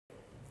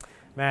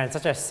Man,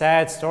 such a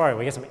sad story.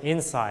 We get some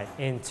insight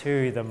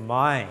into the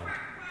mind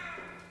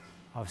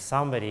of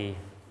somebody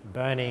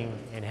burning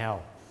in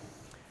hell.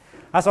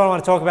 That's what I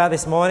want to talk about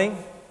this morning.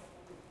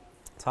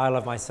 The title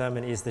of my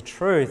sermon is The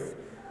Truth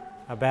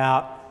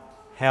About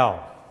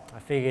Hell. I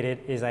figured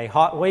it is a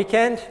hot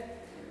weekend,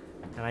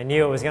 and I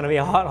knew it was going to be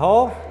a hot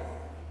haul,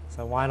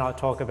 so why not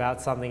talk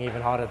about something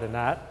even hotter than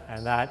that,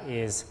 and that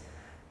is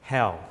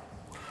hell.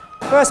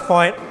 First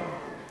point,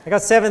 I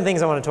got 7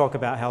 things I want to talk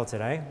about hell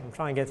today. I'm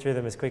trying to get through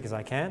them as quick as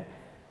I can.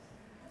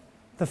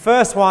 The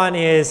first one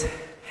is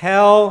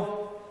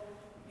hell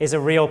is a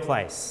real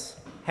place.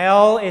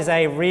 Hell is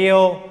a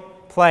real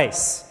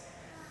place.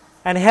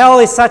 And hell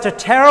is such a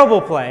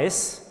terrible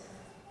place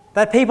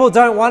that people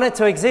don't want it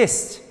to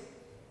exist.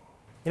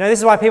 You know, this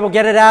is why people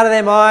get it out of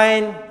their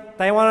mind.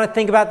 They want to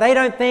think about, they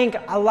don't think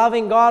a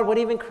loving God would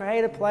even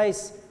create a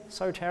place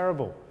so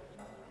terrible.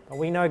 But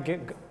we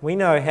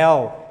know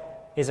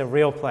hell is a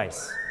real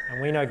place.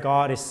 And we know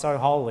God is so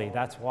holy.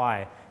 That's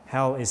why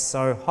hell is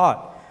so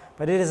hot.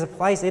 But it is a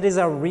place, it is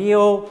a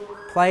real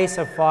place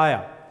of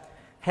fire.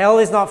 Hell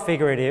is not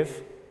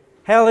figurative.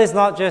 Hell is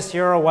not just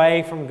you're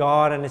away from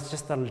God and it's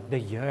just the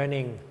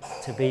yearning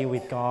to be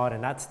with God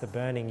and that's the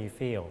burning you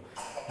feel.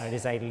 No, it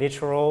is a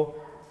literal,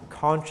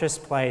 conscious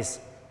place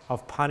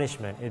of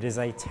punishment. It is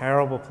a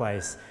terrible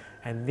place.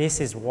 And this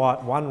is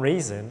one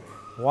reason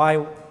why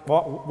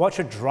what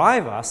should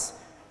drive us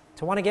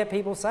to want to get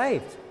people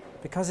saved.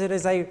 Because it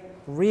is a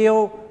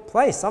real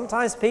place.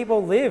 Sometimes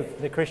people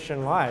live the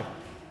Christian life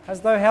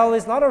as though hell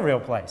is not a real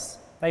place.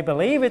 They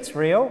believe it's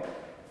real,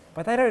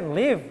 but they don't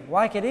live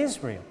like it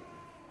is real.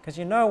 Because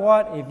you know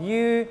what? If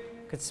you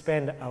could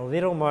spend a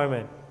little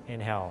moment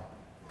in hell,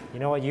 you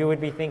know what you would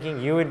be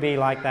thinking? You would be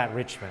like that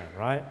rich man,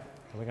 right?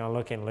 We're going to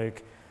look in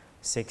Luke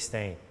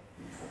 16.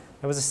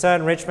 There was a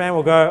certain rich man. I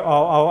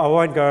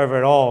won't go over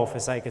it all for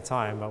sake of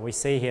time, but we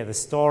see here the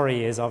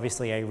story is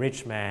obviously a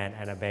rich man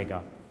and a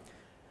beggar.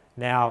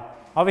 Now,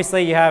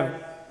 obviously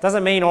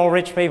doesn't mean all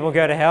rich people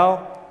go to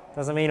hell,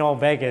 doesn't mean all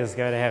beggars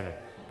go to heaven.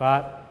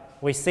 But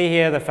we see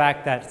here the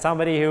fact that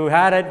somebody who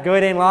had it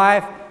good in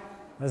life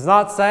is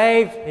not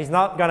saved, he's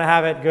not going to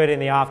have it good in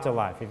the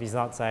afterlife if he's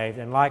not saved.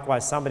 And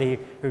likewise, somebody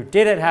who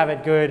didn't have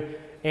it good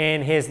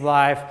in his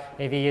life,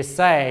 if he is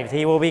saved,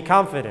 he will be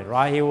comforted,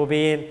 right? He will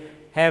be in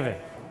heaven.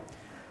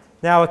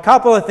 Now, a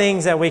couple of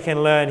things that we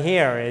can learn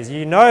here is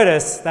you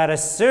notice that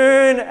as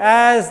soon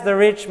as the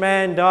rich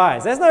man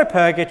dies, there's no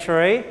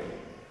purgatory,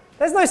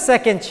 there's no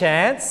second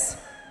chance,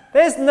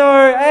 there's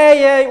no,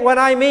 hey, when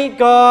I meet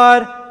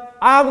God,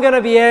 I'm going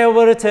to be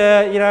able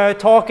to,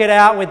 talk it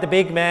out with the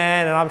big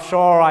man and I'm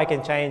sure I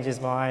can change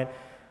his mind.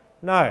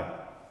 No.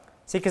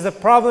 See, because the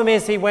problem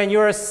is, when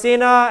you're a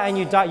sinner and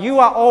you die, you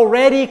are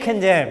already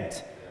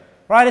condemned.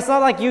 Right? It's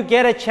not like you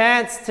get a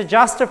chance to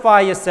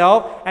justify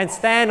yourself and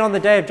stand on the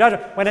day of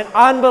judgment. When an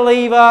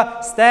unbeliever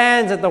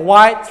stands at the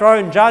white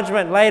throne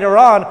judgment later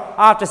on,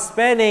 after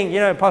spending,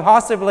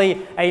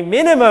 possibly a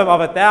minimum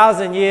of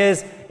 1,000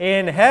 years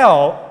in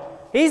hell,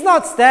 he's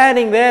not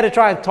standing there to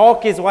try and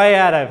talk his way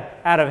out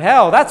of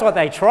hell. That's what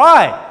they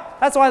try.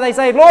 That's why they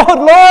say, Lord,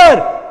 Lord!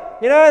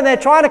 And they're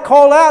trying to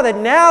call out that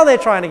now they're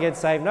trying to get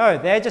saved. No,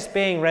 they're just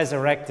being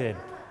resurrected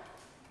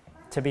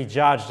to be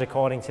judged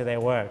according to their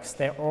works.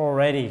 They're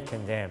already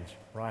condemned,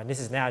 right?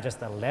 This is now just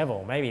the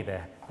level, maybe the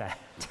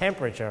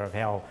temperature of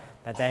hell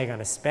that they're going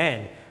to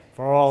spend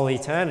for all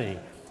eternity.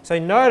 So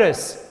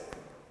notice,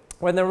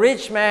 when the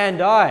rich man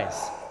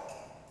dies,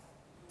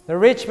 the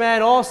rich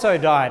man also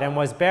died and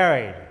was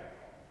buried.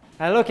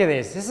 And look at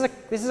this.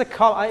 This is a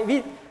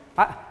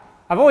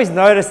I've always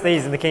noticed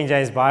these in the King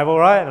James Bible,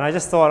 right? And I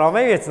just thought,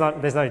 maybe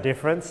there's no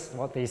difference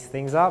what these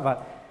things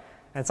are,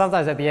 and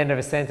sometimes at the end of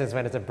a sentence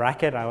when it's a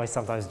bracket, I always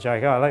sometimes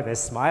joke, look,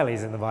 there's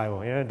smileys in the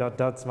Bible,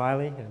 dot,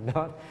 smiley, and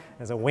dot.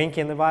 There's a wink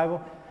in the Bible.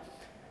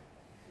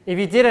 If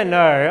you didn't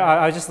know,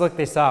 I just looked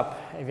this up,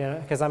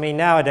 because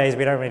nowadays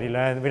we don't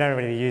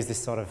really use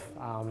this sort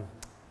of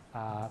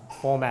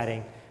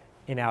formatting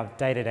in our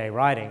day-to-day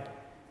writing.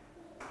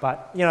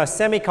 But,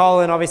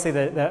 semicolon, obviously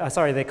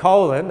the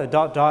colon, the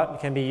dot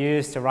can be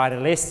used to write a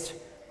list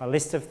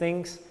of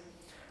things.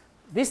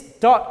 This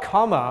dot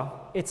comma,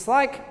 it's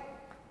like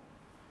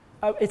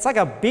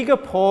a bigger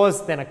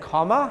pause than a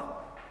comma,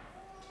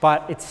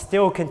 but it's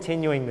still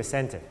continuing the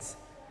sentence.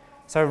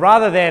 So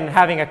rather than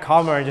having a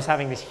comma and just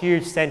having this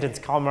huge sentence,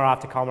 comma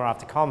after comma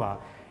after comma,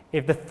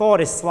 if the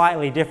thought is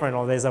slightly different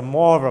or there's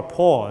more of a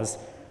pause,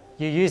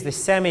 you use the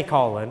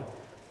semicolon,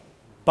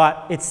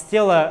 but it's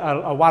still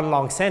a one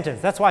long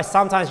sentence. That's why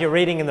sometimes you're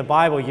reading in the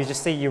Bible,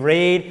 you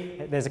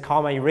read, there's a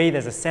comma, you read,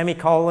 there's a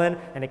semicolon,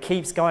 and it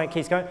keeps going,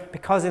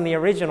 because in the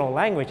original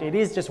language, it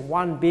is just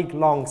one big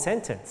long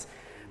sentence.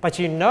 But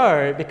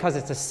because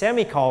it's a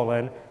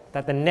semicolon,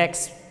 that the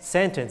next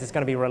sentence is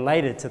going to be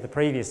related to the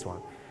previous one.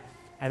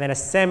 And then a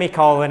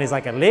semicolon is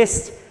like a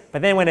list,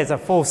 but then when it's a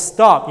full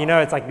stop,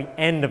 it's like the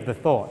end of the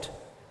thought.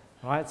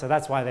 Right? So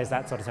that's why there's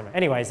that sort of semicolon.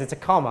 Anyways, it's a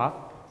comma,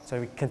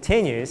 so it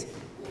continues.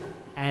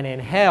 And in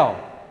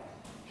hell,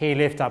 he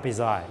lift up his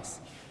eyes.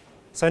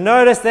 So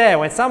notice there,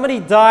 when somebody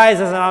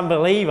dies as an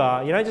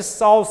unbeliever, you don't just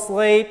soul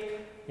sleep,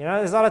 You know,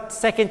 there's not a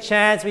second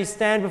chance where you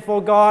stand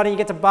before God and you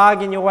get to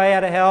bargain your way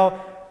out of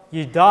hell.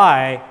 You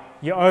die,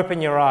 you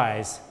open your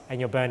eyes, and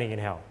you're burning in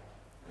hell.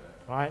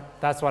 Right?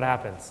 That's what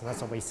happens. And that's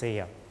what we see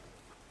here.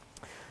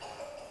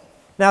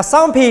 Now,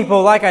 some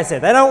people, like I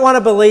said, they don't want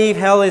to believe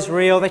hell is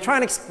real. They try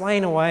and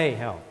explain away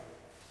hell.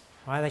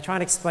 Right? They try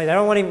and explain. They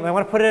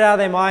want to put it out of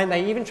their mind.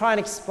 They even try and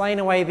explain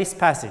away this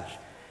passage.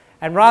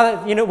 And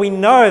rather, you know, we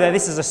know that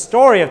this is a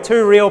story of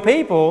two real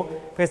people,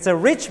 because it's a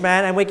rich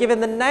man, and we're given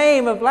the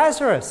name of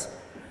Lazarus.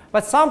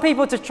 But some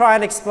people, to try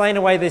and explain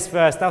away this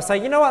verse, they'll say,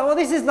 you know what, well,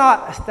 this is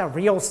not a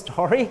real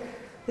story.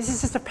 This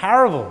is just a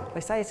parable. They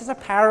say it's just a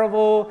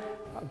parable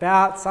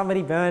about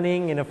somebody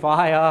burning in a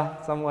fire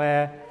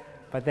somewhere.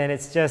 But then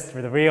it's just,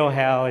 the real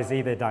hell is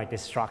either like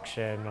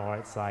destruction, or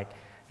it's like,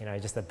 you know,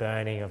 just the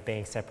burning of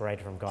being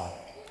separated from God.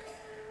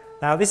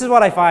 Now, this is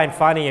what I find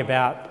funny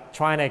about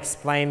trying to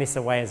explain this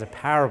away as a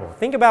parable.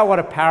 Think about what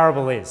a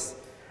parable is.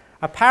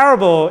 A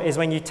parable is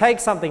when you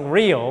take something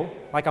real,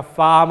 like a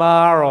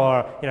farmer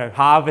or, you know,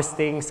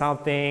 harvesting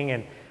something,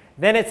 and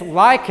then it's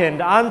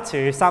likened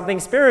unto something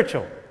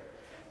spiritual.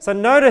 So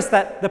notice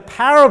that the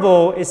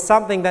parable is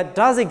something that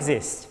does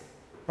exist,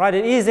 right?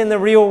 It is in the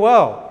real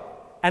world,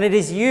 and it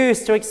is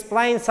used to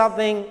explain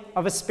something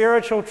of a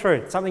spiritual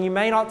truth, something you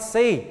may not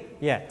see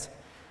yet.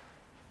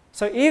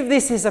 So if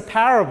this is a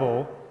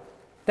parable,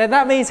 then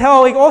that means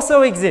hell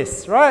also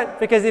exists, right?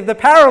 Because if the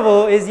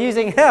parable is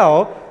using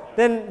hell,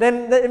 then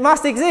it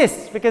must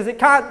exist, because it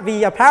can't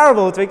be a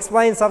parable to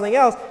explain something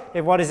else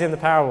if what is in the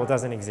parable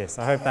doesn't exist.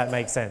 I hope that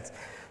makes sense.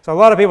 So a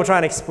lot of people try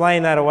and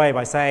explain that away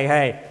by saying,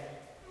 hey,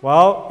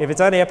 well, if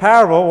it's only a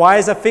parable, why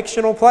is a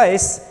fictional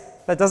place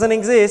that doesn't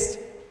exist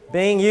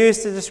being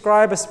used to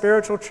describe a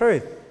spiritual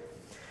truth?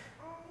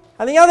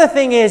 And the other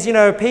thing is, you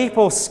know,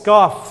 people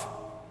scoff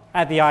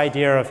at the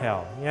idea of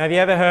hell. You know, have you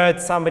ever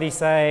heard somebody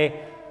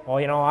say,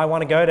 well, you know, I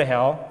want to go to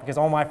hell because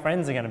all my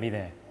friends are going to be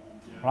there.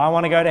 Or I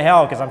want to go to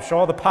hell because I'm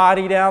sure the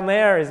party down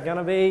there is going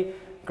to be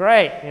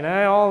great. You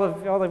know,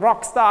 all the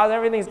rock stars,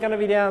 everything's going to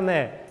be down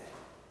there.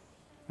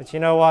 But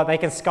you know what? They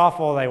can scoff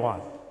all they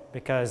want,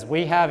 because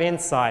we have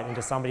insight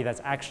into somebody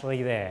that's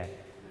actually there.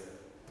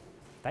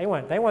 They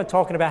weren't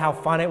talking about how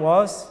fun it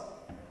was.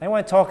 They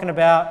weren't talking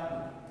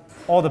about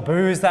all the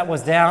booze that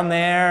was down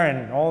there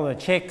and all the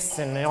chicks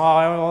and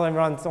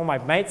all my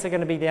mates are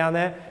going to be down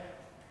there.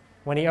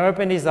 When he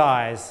opened his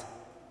eyes,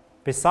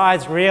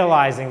 besides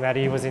realizing that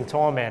he was in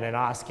torment and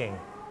asking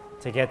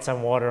to get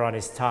some water on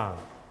his tongue,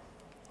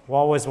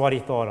 what he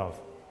thought of?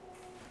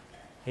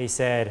 He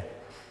said,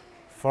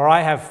 "For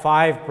I have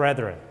 5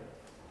 brethren,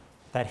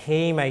 that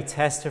he may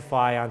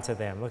testify unto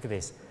them," look at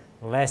this,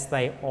 "lest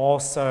they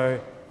also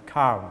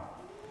come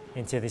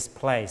into this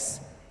place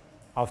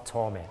of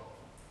torment."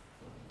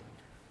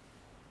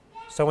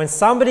 So when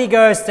somebody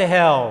goes to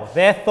hell,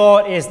 their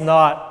thought is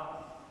not,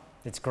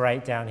 it's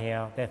great down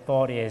here. Their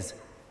thought is,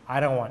 I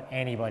don't want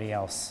anybody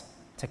else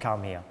to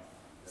come here.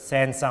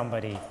 Send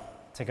somebody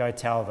to go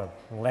tell them,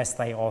 lest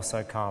they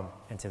also come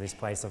into this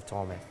place of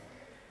torment.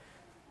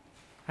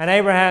 And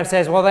Abraham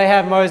says, well, they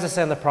have Moses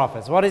and the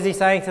prophets. What is he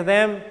saying to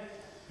them?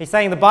 He's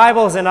saying the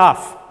Bible is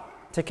enough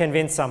to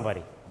convince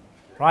somebody,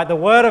 right? The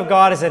Word of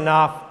God is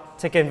enough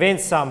to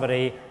convince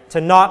somebody to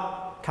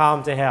not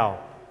come to hell.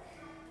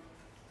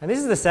 And this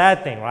is the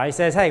sad thing, right? He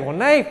says, hey, well,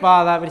 nay,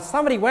 Father, but if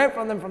somebody went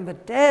from them from the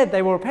dead,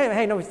 they will repent.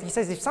 Hey, no, he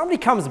says, if somebody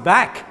comes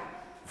back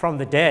from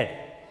the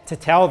dead to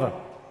tell them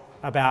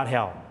about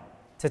hell,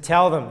 to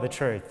tell them the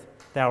truth,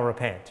 they'll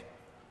repent.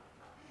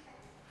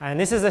 And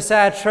this is the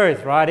sad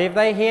truth, right? If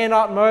they hear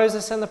not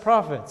Moses and the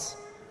prophets,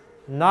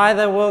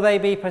 neither will they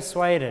be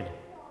persuaded,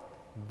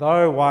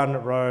 though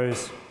one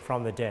rose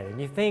from the dead.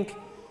 And you think,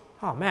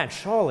 oh man,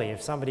 surely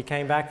if somebody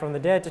came back from the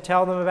dead to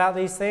tell them about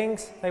these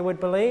things, they would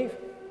believe.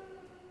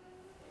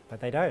 But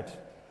they don't.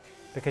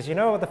 Because you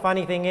know what the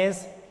funny thing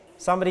is?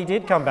 Somebody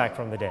did come back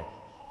from the dead.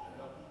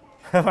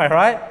 Am I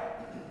right?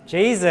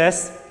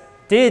 Jesus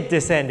did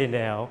descend into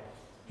hell.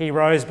 He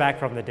rose back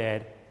from the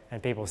dead,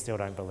 and people still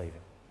don't believe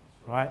it.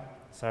 Right?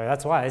 So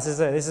that's why this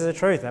is a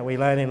truth that we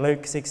learn in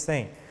Luke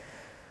 16.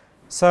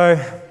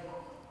 So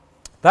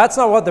that's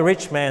not what the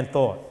rich man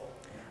thought.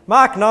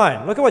 Mark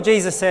 9, look at what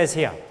Jesus says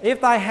here.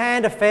 If thy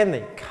hand offend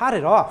thee, cut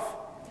it off.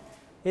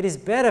 It is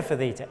better for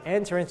thee to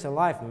enter into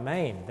life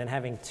maimed than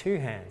having 2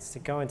 hands to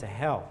go into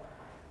hell,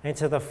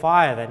 into the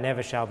fire that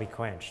never shall be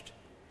quenched.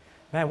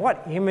 Man,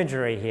 what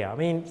imagery here. I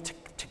mean, to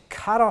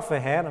cut off a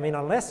hand, I mean,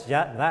 unless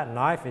that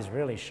knife is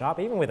really sharp,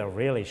 even with a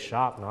really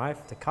sharp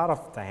knife, to cut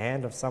off the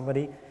hand of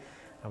somebody,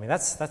 I mean,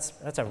 that's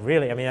a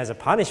really, I mean, as a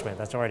punishment,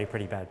 that's already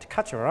pretty bad. To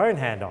cut your own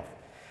hand off.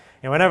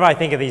 And whenever I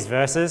think of these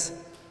verses,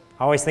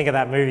 I always think of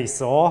that movie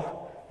Saw.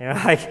 You know,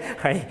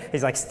 like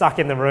he's like stuck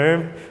in the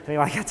room, and he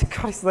like had to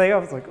cut his leg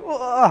off. It's like,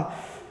 oh.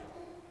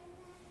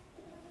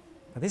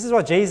 But this is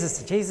what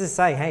Jesus is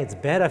saying. Hey, it's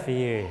better for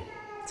you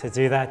to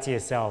do that to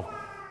yourself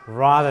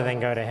rather than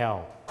go to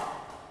hell.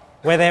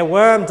 Where their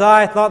worm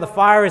dieth not, the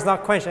fire is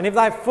not quenched. And if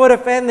thy foot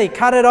offend thee,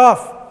 cut it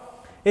off.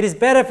 It is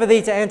better for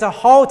thee to enter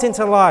halt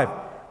into life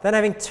than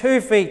having 2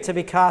 feet to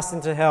be cast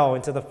into hell,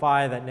 into the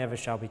fire that never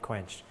shall be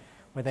quenched.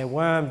 where their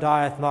worm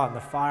dieth not and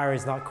the fire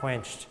is not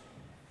quenched.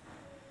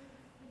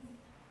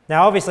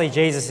 Now, obviously,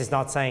 Jesus is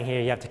not saying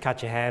here you have to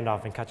cut your hand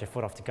off and cut your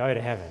foot off to go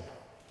to heaven.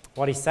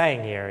 What he's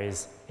saying here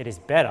is it is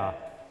better,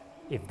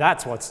 if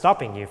that's what's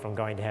stopping you from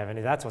going to heaven,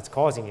 if that's what's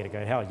causing you to go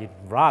to hell, you'd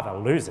rather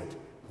lose it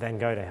than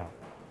go to hell.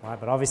 Right?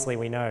 But obviously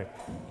we know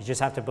you just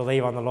have to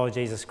believe on the Lord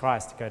Jesus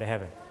Christ to go to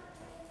heaven.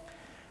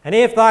 And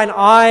if thine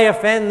eye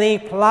offend thee,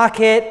 pluck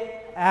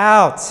it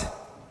out.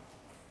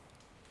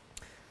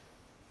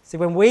 See,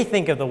 when we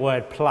think of the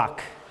word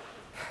pluck,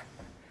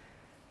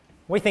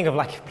 we think of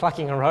like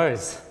plucking a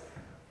rose,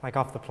 like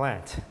off the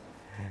plant.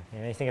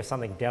 You think of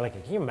something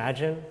delicate. Can you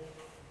imagine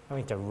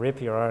having to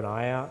rip your own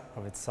eye out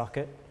of its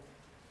socket?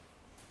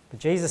 But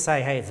Jesus is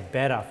saying, hey, it's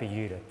better for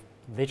you to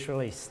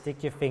literally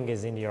stick your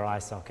fingers into your eye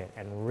socket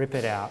and rip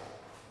it out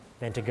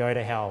than to go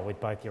to hell with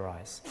both your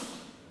eyes.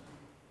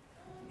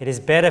 It is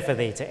better for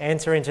thee to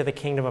enter into the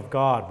kingdom of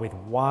God with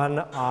one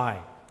eye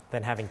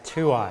than having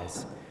two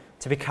eyes,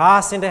 to be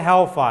cast into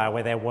hellfire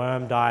where their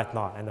worm dieth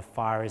not and the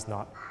fire is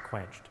not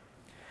quenched.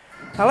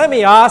 Now let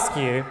me ask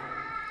you,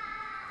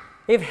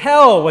 if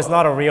hell was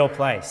not a real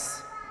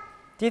place,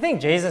 do you think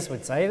Jesus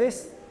would say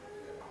this?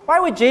 Why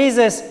would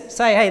Jesus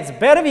say, hey, it's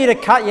better for you to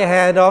cut your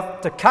hand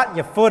off, to cut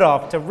your foot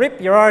off, to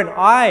rip your own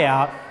eye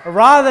out,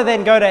 rather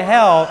than go to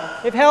hell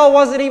if hell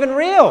wasn't even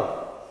real?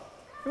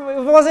 If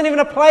it wasn't even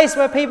a place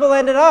where people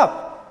ended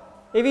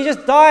up. If you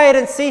just died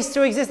and ceased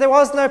to exist, there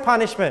was no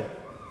punishment.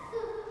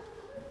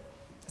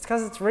 It's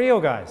because it's real,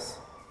 guys.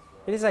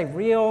 It is a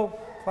real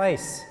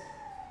place.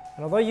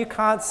 And although you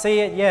can't see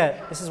it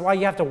yet, this is why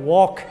you have to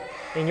walk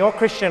in your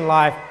Christian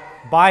life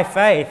by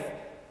faith,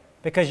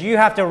 because you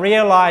have to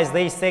realize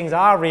these things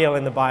are real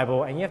in the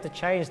Bible and you have to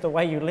change the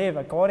way you live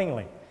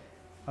accordingly.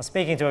 I was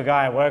speaking to a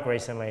guy at work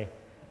recently.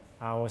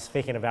 I was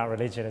speaking about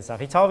religion and stuff.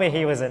 He told me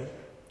he was an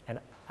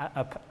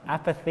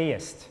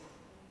apatheist.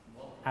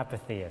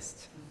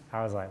 Apatheist.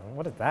 I was like,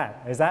 what is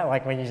that? Is that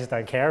like when you just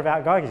don't care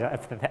about God? You're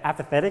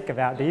apathetic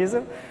about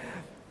deism?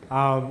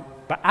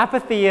 But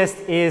apatheist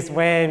is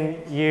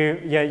when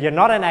you're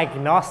not an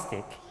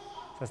agnostic.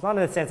 So it's not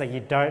in the sense that you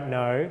don't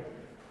know.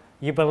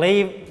 You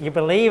believe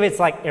it's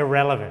like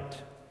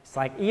irrelevant. It's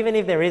like even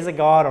if there is a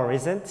God or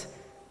isn't,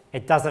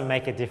 it doesn't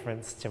make a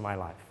difference to my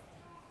life,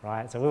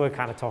 right? So we were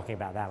kind of talking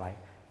about that, like,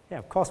 yeah,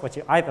 of course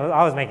I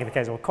was making the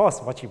case, well, of course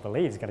what you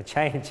believe is going to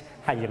change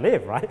how you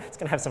live, right? It's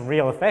going to have some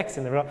real effects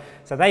in the real.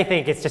 So they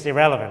think it's just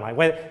irrelevant,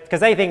 like because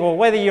they think, well,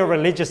 whether you're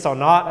religious or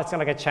not, that's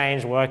going to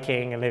change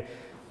working and live.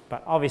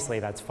 But obviously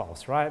that's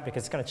false, right?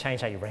 Because it's going to change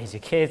how you raise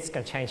your kids, it's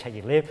going to change how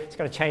you live, it's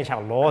going to change how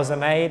laws are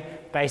made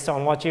based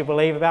on what you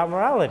believe about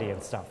morality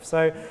and stuff.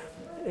 So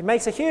it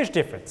makes a huge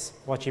difference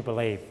what you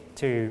believe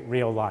to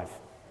real life.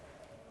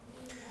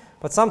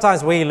 But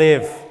sometimes we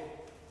live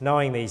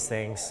knowing these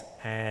things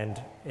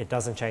and it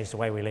doesn't change the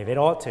way we live. It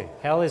ought to.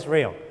 Hell is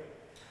real.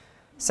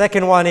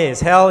 Second one is,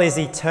 hell is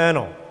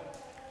eternal.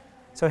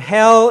 So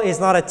hell is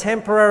not a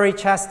temporary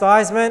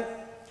chastisement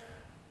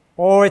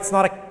or it's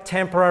not a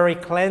temporary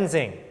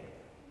cleansing.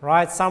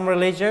 Right? Some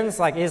religions,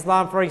 like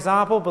Islam, for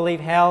example,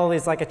 believe hell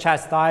is like a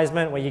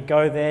chastisement where you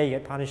go there, you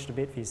get punished a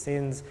bit for your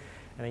sins,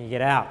 and then you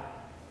get out.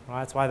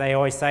 Right? That's why they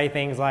always say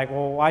things like,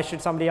 well, why should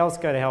somebody else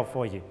go to hell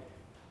for you?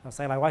 They'll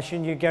say, like, why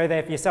shouldn't you go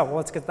there for yourself? Well,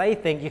 it's because they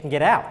think you can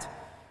get out.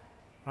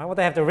 Right? What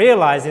they have to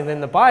realize is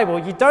in the Bible,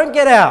 you don't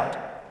get out.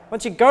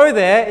 Once you go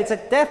there, it's a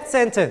death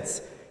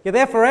sentence. You're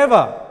there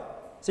forever.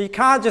 So you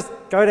can't just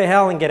go to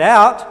hell and get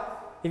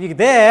out. If you're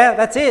there,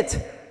 that's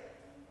it.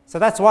 So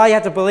that's why you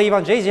have to believe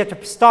on Jesus. You have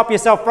to stop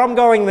yourself from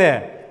going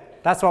there.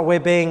 That's what we're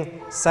being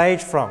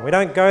saved from. We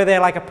don't go there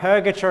like a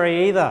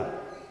purgatory either,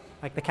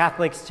 like the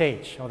Catholics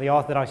teach, or the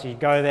Orthodox. You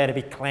go there to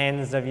be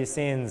cleansed of your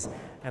sins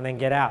and then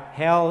get out.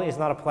 Hell is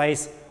not a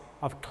place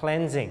of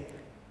cleansing,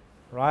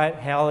 right?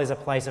 Hell is a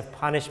place of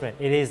punishment.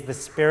 It is the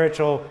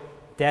spiritual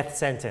death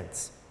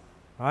sentence,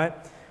 right?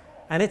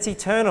 And it's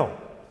eternal.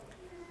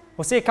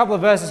 We'll see a couple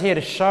of verses here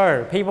to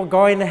show people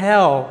going to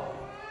hell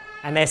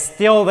and they're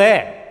still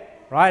there.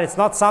 Right? It's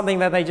not something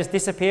that they just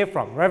disappear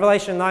from.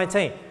 Revelation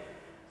 19.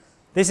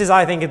 This is,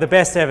 I think, the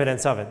best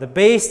evidence of it. The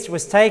beast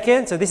was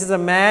taken. So this is a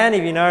man,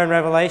 if you know in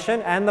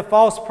Revelation, and the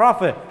false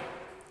prophet.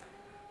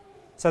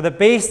 So the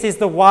beast is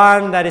the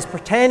one that is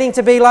pretending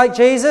to be like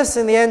Jesus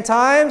in the end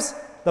times.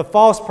 The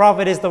false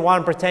prophet is the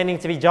one pretending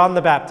to be John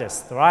the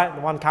Baptist, right?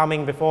 The one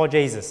coming before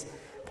Jesus,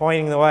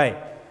 pointing the way.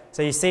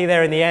 So you see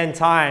there in the end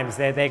times,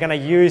 they're going to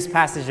use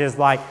passages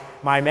like,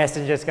 my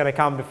messenger is going to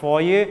come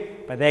before you,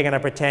 but they're going to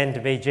pretend to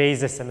be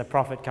Jesus and the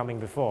prophet coming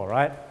before,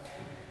 right?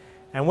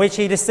 And which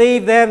he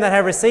deceived them that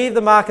have received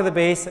the mark of the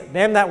beast,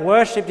 them that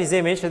worshipped his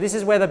image. So this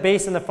is where the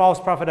beast and the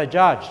false prophet are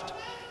judged.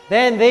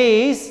 Then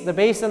these, the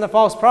beast and the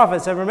false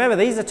prophet, so remember,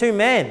 these are two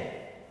men,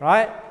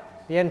 right?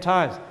 The end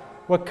times,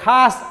 were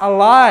cast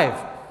alive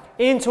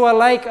into a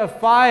lake of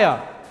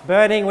fire,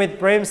 burning with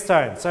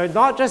brimstone. So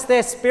not just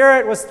their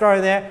spirit was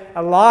thrown there,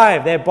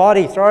 alive, their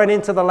body thrown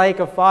into the lake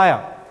of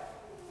fire.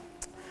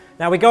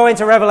 Now we go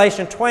into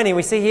Revelation 20,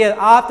 we see here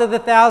after the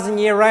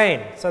 1,000-year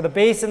reign. So the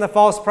beast and the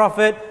false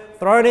prophet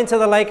thrown into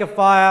the lake of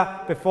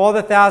fire before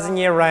the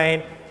 1,000-year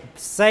reign.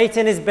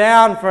 Satan is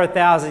bound for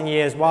 1,000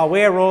 years while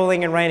we're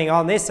ruling and reigning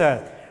on this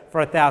earth for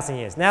 1,000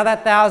 years. Now that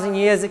 1,000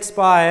 years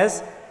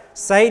expires,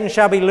 Satan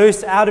shall be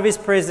loosed out of his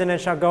prison and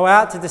shall go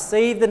out to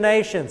deceive the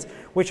nations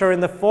which are in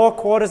the four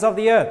quarters of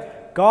the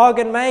earth, Gog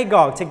and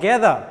Magog,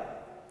 together,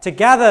 to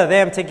gather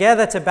them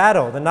together to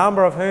battle, the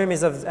number of whom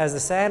is as the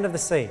sand of the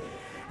sea.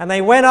 And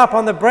they went up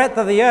on the breadth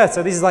of the earth.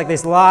 So this is like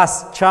this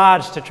last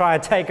charge to try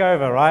and take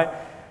over, right?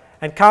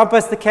 And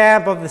compassed the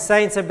camp of the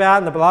saints about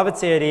in the beloved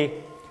city,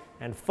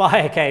 and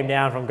fire came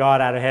down from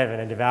God out of heaven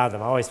and devoured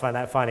them. I always find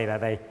that funny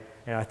that they,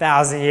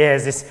 1,000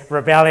 years, this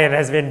rebellion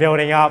has been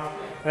building up,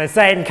 and then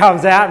Satan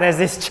comes out and there's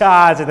this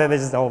charge, and then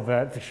there's just all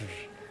burnt,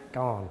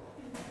 gone.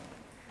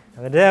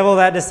 And the devil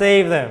that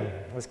deceived them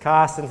was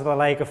cast into the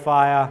lake of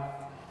fire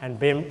and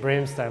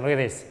brimstone. Look at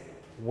this.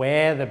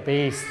 Where the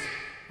beast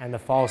and the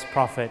false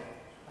prophet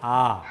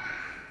are.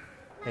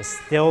 They're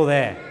still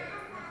there,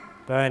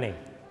 burning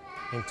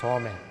in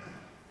torment,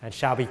 and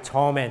shall be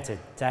tormented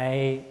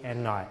day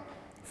and night,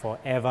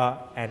 forever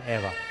and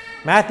ever.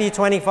 Matthew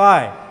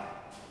 25.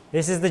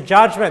 This is the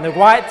judgment, the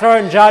white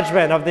throne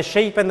judgment of the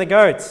sheep and the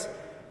goats.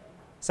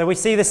 So we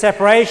see the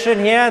separation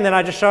here, and then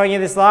I'm just showing you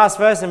this last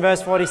verse in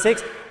verse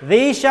 46.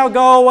 These shall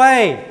go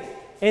away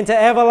into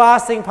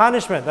everlasting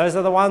punishment. Those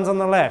are the ones on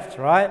the left,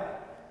 right?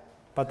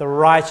 But the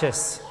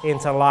righteous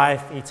into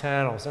life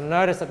eternal. So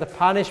notice that the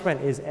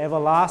punishment is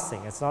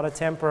everlasting. It's not a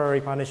temporary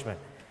punishment.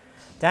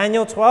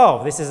 Daniel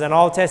 12. This is an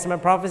Old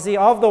Testament prophecy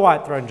of the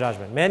white throne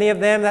judgment. Many of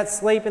them that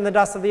sleep in the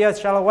dust of the earth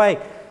shall awake,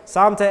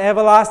 some to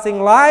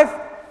everlasting life,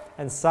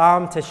 and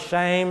some to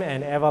shame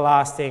and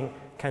everlasting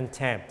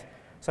contempt.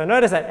 So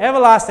notice that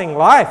everlasting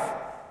life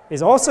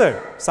is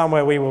also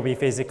somewhere we will be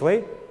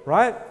physically,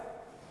 right?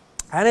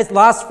 And it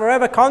lasts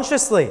forever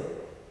consciously.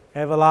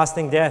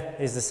 Everlasting death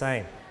is the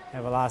same.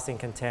 Everlasting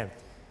contempt.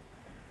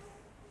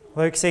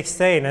 Luke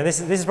 16. And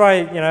this is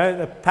probably,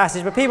 the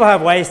passage, but people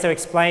have ways to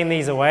explain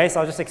these away, so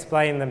I'll just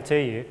explain them to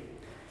you.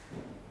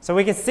 So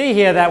we can see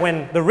here that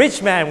when the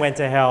rich man went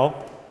to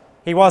hell,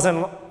 he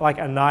wasn't like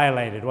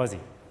annihilated, was he?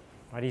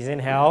 Right? He's in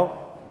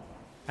hell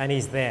and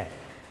he's there.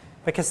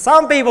 Because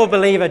some people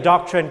believe a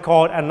doctrine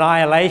called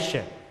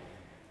annihilation,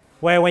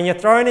 where when you're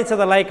thrown into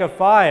the lake of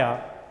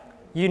fire,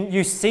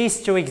 you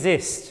cease to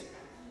exist.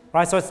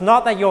 Right? So it's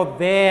not that you're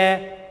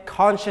there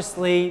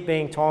consciously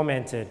being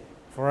tormented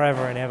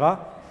forever and ever.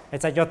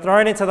 It's that you're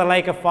thrown into the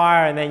lake of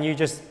fire and then you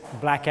just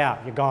black out.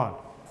 You're gone.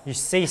 You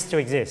cease to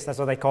exist. That's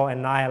what they call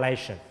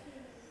annihilation.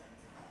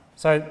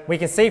 So we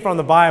can see from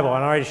the Bible,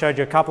 and I already showed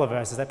you a couple of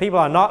verses, that people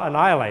are not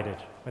annihilated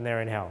when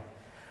they're in hell.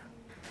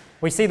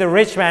 We see the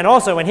rich man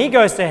also, when he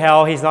goes to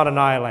hell, he's not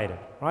annihilated,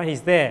 right?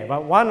 He's there.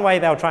 But one way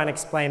they'll try and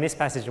explain this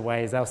passage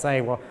away is they'll say,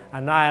 well,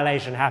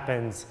 annihilation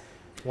happens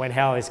when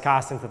hell is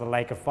cast into the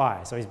lake of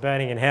fire. So he's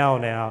burning in hell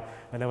now,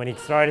 and then when he's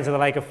thrown into the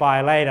lake of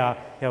fire later,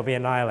 he'll be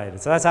annihilated.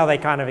 So that's how they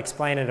kind of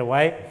explain it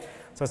away.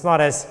 So it's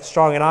not as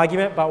strong an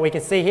argument, but we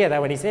can see here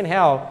that when he's in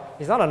hell,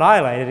 he's not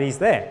annihilated, he's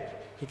there.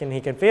 He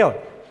can feel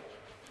it.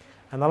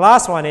 And the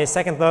last one is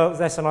 2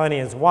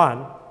 Thessalonians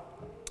 1.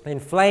 In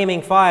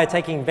flaming fire,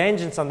 taking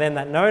vengeance on them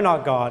that know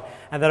not God,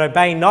 and that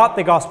obey not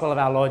the gospel of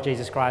our Lord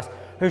Jesus Christ,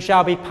 who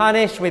shall be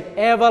punished with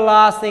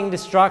everlasting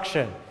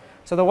destruction.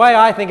 So the way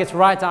I think it's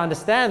right to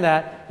understand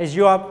that is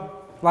you are,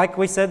 like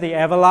we said, the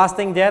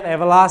everlasting death,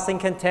 everlasting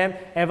contempt,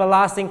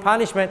 everlasting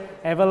punishment,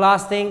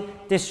 everlasting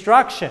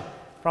destruction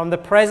from the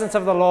presence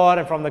of the Lord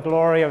and from the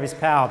glory of his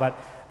power. But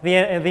the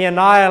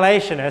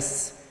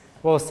annihilationists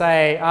will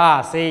say,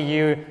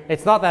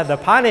 it's not that the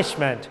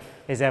punishment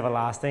is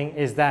everlasting,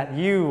 is that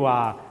you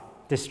are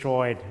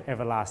destroyed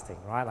everlasting,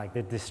 right? Like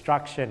the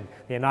destruction,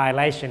 the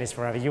annihilation is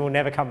forever. You will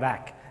never come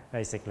back,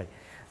 basically.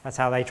 That's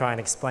how they try and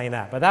explain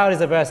that. But that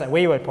is a verse that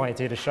we would point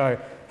to show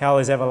hell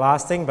is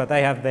everlasting, but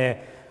they have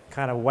their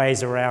kind of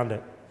ways around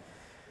it.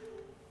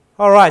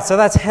 All right, so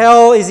that's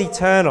hell is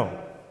eternal.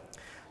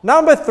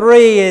 Number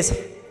 3 is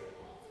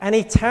an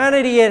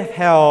eternity in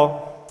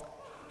hell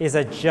is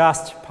a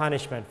just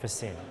punishment for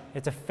sin.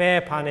 It's a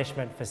fair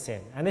punishment for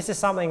sin. And this is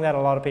something that a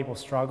lot of people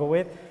struggle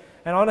with.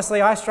 And honestly,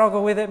 I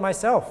struggle with it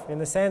myself in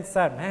the sense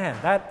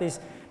that,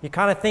 you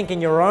kind of think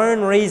in your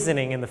own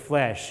reasoning in the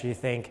flesh, you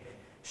think,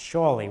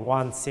 surely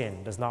one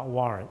sin does not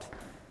warrant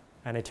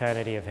an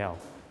eternity of hell.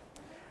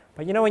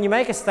 But when you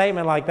make a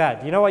statement like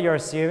that, you know what you're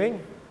assuming?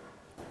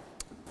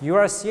 You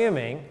are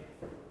assuming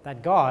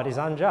that God is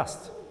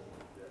unjust.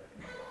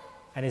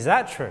 And is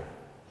that true?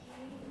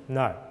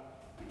 No.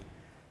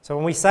 So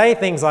when we say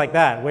things like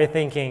that, we're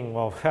thinking,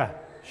 well,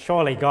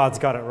 surely God's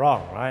got it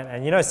wrong, right?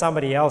 And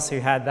somebody else who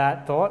had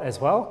that thought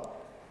as well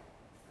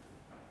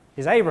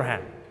is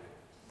Abraham.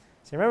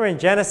 So remember in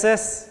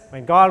Genesis,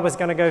 when God was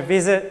going to go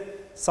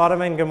visit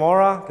Sodom and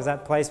Gomorrah, because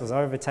that place was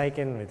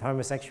overtaken with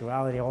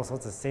homosexuality, all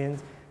sorts of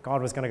sins,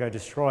 God was going to go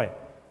destroy it,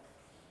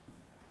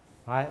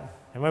 right?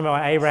 And remember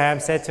what Abraham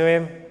said to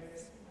him,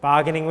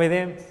 bargaining with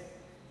him?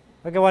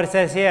 Look at what it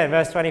says here in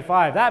verse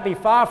 25. That be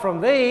far from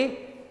thee,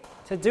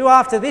 to do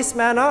after this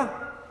manner,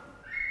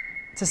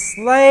 to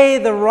slay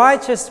the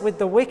righteous with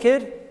the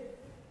wicked,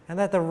 and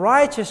that the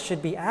righteous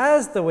should be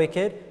as the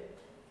wicked.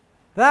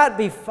 That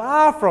be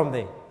far from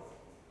thee.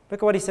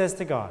 Look at what he says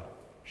to God.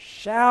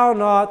 Shall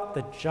not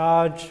the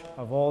judge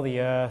of all the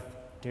earth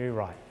do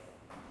right?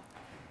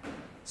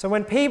 So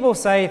when people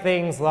say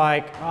things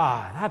like,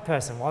 that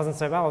person wasn't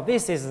so bad, or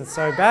this isn't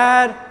so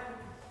bad,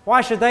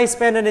 why should they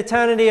spend an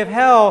eternity of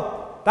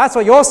hell? That's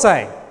what you're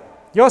saying.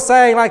 You're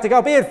saying like to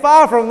God, be it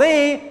far from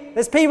thee.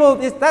 There's people,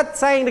 that's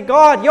saying to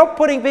God, you're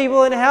putting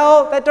people in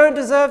hell that don't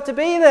deserve to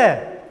be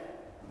there.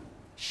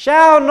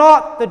 Shall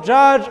not the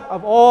judge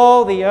of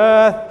all the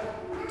earth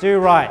do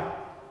right?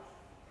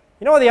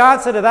 You know what the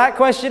answer to that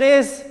question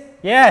is?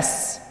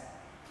 Yes.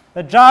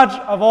 The judge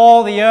of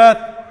all the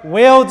earth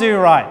will do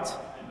right.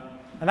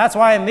 And that's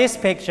why in this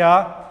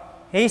picture,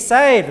 he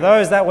saved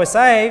those that were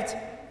saved.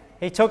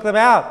 He took them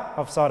out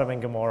of Sodom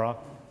and Gomorrah.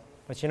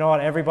 But you know what?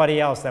 Everybody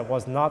else that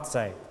was not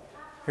saved,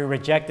 who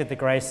rejected the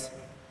grace,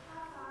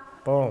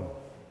 boom,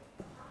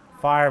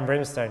 fire and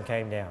brimstone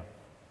came down.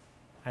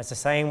 And it's the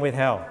same with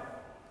hell.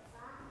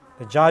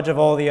 The judge of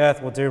all the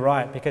earth will do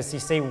right, because you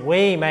see,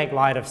 we make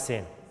light of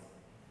sin.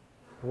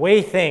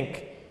 We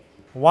think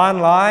one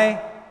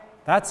lie,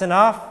 that's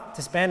enough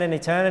to spend an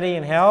eternity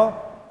in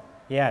hell?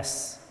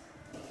 Yes,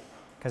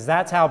 because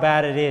that's how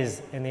bad it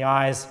is in the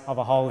eyes of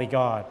a holy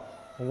God.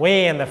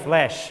 We in the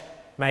flesh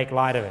make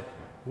light of it.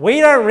 We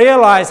don't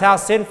realize how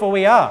sinful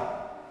we are.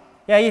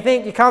 Yeah, you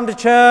think you come to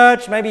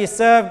church, maybe you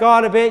serve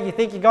God a bit, you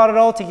think you got it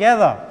all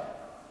together.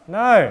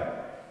 No.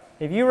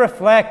 If you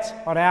reflect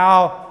on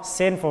our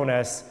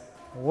sinfulness,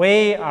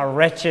 we are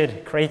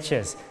wretched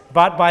creatures,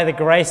 but by the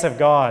grace of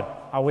God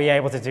are we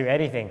able to do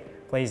anything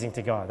pleasing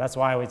to God. That's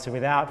why it's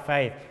without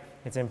faith,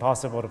 it's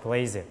impossible to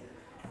please Him.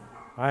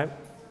 Right?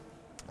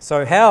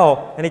 So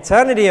hell, an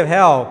eternity of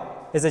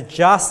hell, is a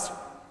just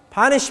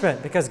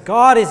punishment because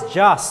God is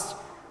just.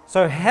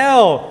 So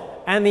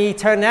hell and the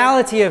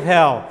eternality of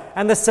hell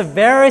and the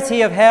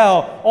severity of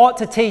hell ought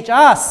to teach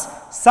us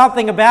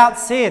something about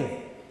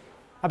sin,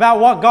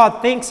 about what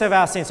God thinks of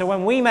our sin. So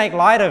when we make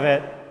light of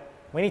it,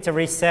 we need to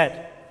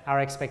reset our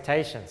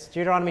expectations.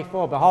 Deuteronomy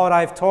 4, behold, I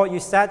have taught you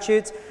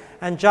statutes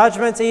and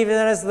judgments, even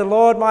as the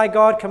Lord my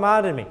God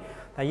commanded me,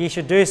 that ye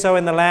should do so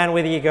in the land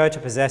whither ye go to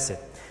possess it.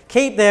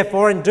 Keep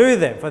therefore and do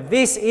them, for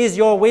this is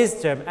your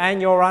wisdom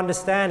and your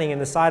understanding in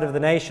the sight of the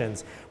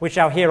nations, which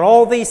shall hear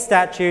all these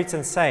statutes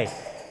and say,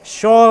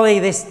 surely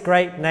this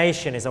great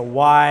nation is a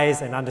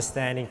wise and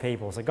understanding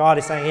people. So God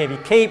is saying here, if you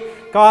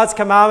keep God's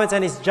commandments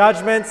and His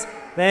judgments,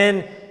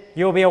 then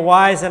you'll be a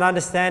wise and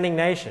understanding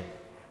nation.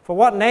 For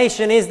what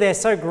nation is there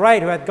so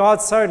great, who hath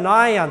God so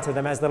nigh unto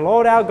them as the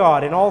Lord our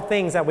God in all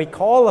things that we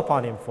call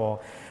upon Him for?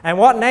 And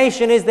what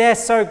nation is there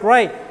so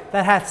great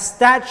that hath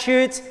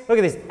statutes, look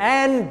at this,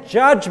 and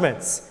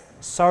judgments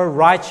so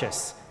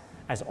righteous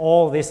as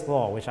all this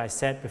law which I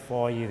set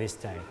before you this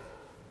day?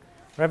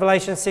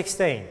 Revelation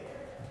 16.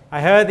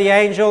 I heard the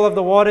angel of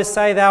the waters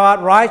say, Thou art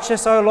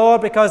righteous, O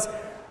Lord, because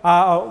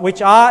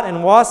which art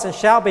and was and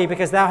shall be,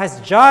 because Thou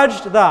hast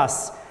judged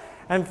thus.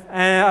 And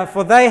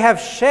for they have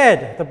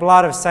shed the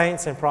blood of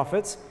saints and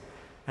prophets,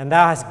 and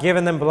Thou hast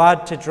given them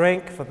blood to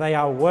drink, for they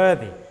are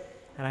worthy.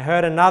 And I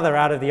heard another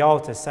out of the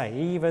altar say,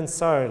 Even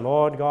so,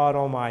 Lord God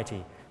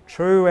Almighty,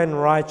 true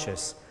and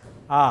righteous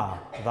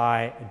are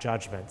Thy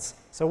judgments.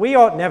 So we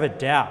ought never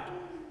doubt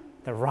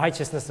the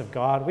righteousness of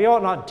God. We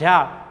ought not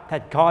doubt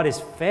that God is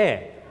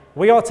fair.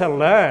 We ought to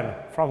learn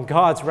from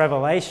God's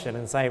revelation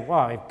and say,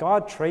 wow, if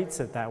God treats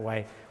it that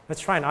way,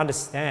 let's try and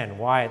understand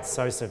why it's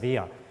so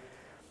severe.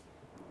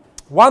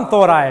 One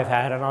thought I have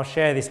had, and I'll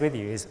share this with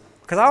you, is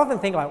because I often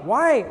think like,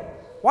 why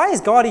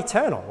is God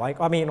eternal?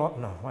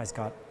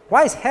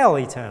 Why is hell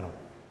eternal?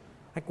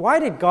 Like, why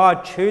did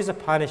God choose a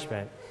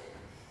punishment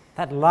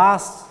that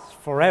lasts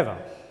forever,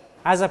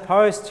 as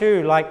opposed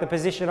to like the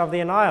position of the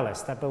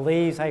annihilist that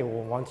believes, hey,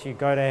 well, once you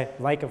go to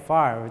lake of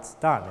fire, it's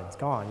done, it's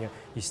gone,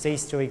 you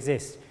cease to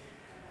exist.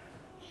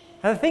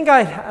 And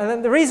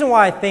the reason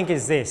why I think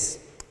is this: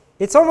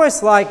 it's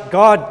almost like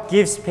God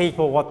gives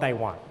people what they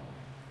want.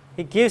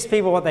 He gives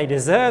people what they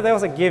deserve. They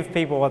also give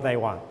people what they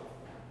want.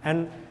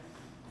 And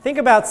think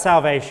about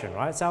salvation,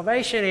 right?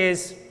 Salvation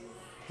is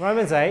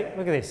Romans 8.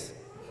 Look at this.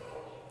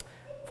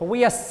 For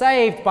we are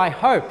saved by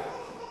hope.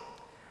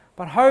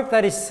 But hope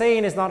that is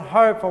seen is not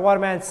hope, for what a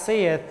man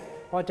seeth,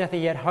 what doth he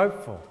yet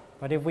hope for?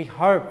 But if we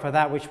hope for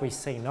that which we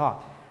see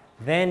not,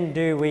 then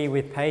do we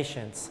with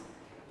patience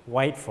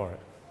wait for it.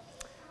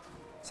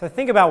 So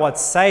think about what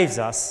saves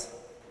us.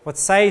 What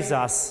saves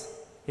us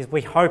is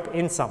we hope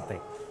in something.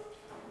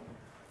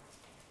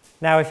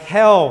 Now, if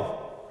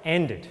hell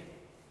ended,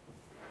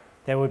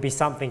 there would be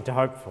something to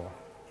hope for.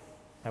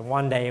 That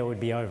one day it would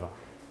be over.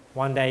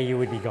 One day you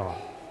would be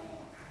gone.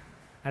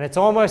 And it's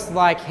almost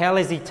like hell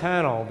is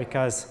eternal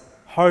because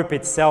hope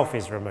itself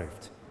is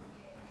removed.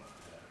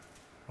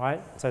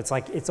 Right? So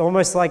it's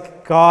almost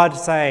like God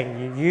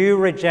saying, you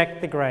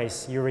reject the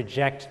grace, you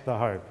reject the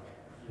hope.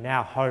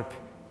 Now hope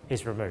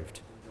is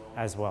removed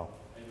as well.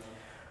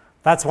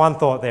 That's one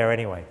thought there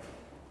anyway.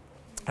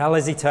 Hell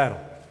is eternal.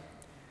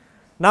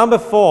 Number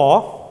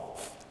 4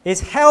 is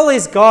hell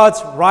is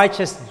God's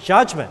righteous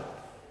judgment.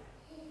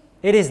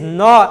 It is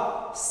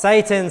not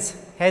Satan's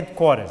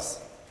headquarters.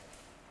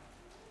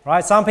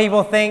 Right? Some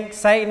people think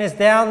Satan is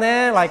down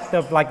there like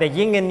the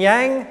yin and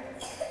yang.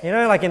 You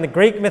know, like in the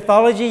Greek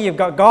mythology, you've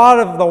got God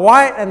of the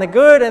white and the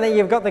good, and then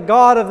you've got the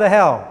God of the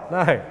hell.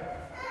 No.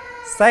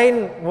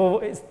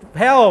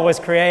 Hell was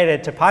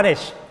created to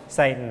punish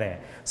Satan there.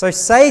 So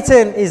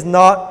Satan is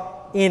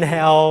not in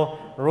hell,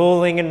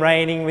 ruling and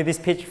reigning with his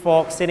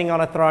pitchfork, sitting on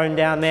a throne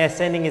down there,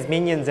 sending his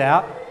minions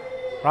out.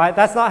 Right?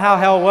 That's not how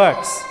hell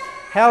works.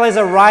 Hell is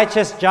a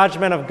righteous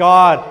judgment of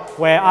God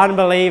where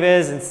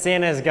unbelievers and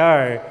sinners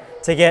go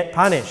to get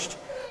punished.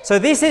 So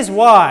this is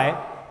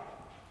why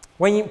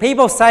when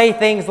people say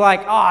things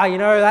like, oh, you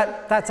know,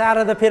 that's out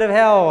of the pit of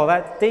hell, or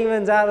that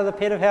demon's out of the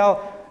pit of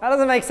hell, that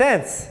doesn't make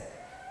sense.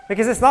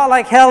 Because it's not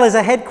like hell is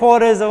a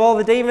headquarters of all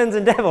the demons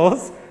and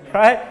devils,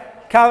 right?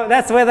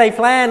 That's where they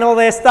plan all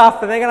their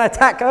stuff, and they're going to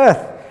attack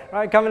earth,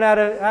 right? Coming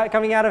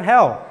out of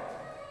hell.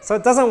 So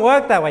it doesn't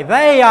work that way.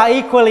 They are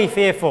equally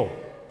fearful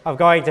of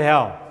going to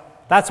hell.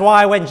 That's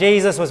why when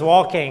Jesus was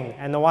walking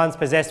and the ones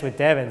possessed with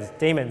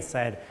demons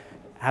said,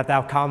 have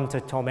thou come to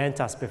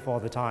torment us before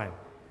the time?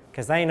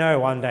 Because they know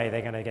one day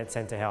they're going to get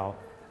sent to hell,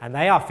 and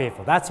they are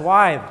fearful. That's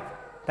why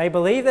they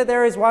believe that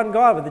there is one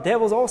God, but the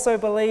devils also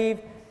believe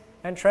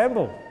and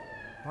tremble.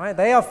 Right?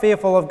 They are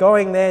fearful of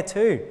going there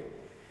too.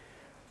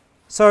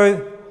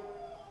 So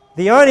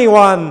the only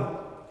one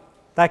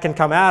that can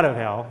come out of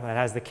hell, that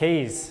has the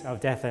keys of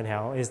death and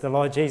hell, is the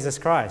Lord Jesus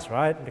Christ,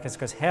 right?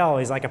 Because hell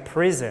is like a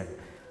prison,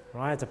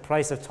 right? It's a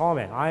place of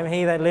torment. I am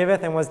he that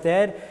liveth and was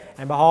dead,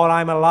 and behold,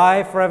 I am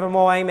alive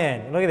forevermore.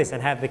 Amen. Look at this,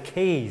 and have the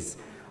keys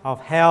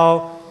of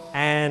hell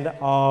and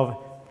of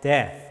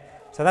death.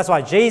 So that's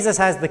why Jesus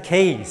has the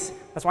keys.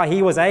 That's why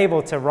he was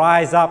able to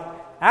rise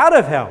up out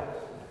of hell.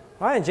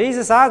 Right? And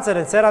Jesus answered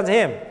and said unto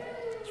him,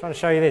 I just want to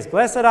show you this.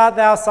 Blessed art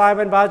thou,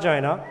 Simon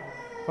Bar-Jonah,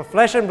 for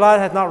flesh and blood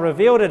hath not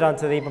revealed it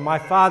unto thee, but my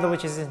Father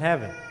which is in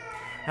heaven.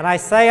 And I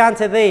say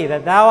unto thee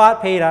that thou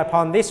art Peter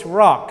upon this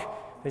rock.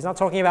 He's not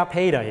talking about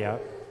Peter here.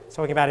 He's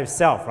talking about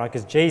himself, right?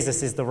 Because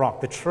Jesus is the rock.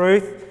 The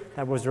truth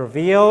that was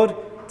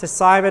revealed to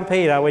Simon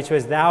Peter, which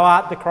was, thou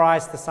art the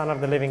Christ, the Son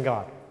of the living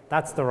God.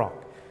 That's the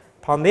rock.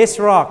 Upon this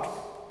rock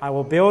I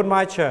will build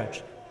my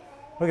church.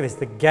 Look at this.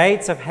 The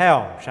gates of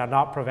hell shall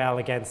not prevail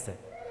against it.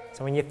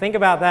 So when you think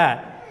about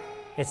that,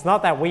 it's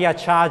not that we are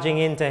charging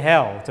into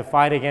hell to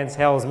fight against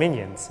hell's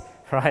minions,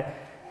 right?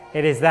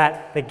 It is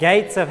that the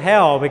gates of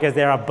hell, because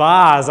there are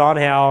bars on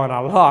hell and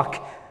a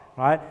lock,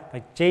 right?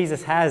 Like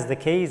Jesus has the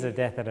keys of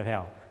death and of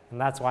hell. And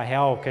that's why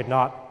hell could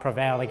not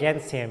prevail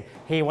against him.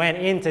 He went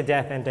into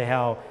death and to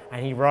hell,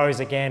 and he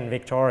rose again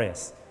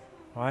victorious,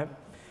 right?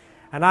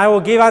 And I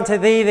will give unto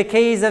thee the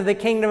keys of the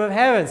kingdom of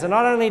heaven. So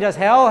not only does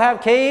hell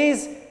have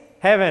keys,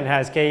 heaven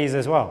has keys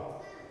as well.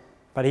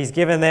 But he's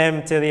given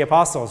them to the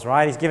apostles,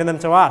 right? He's given them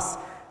to us.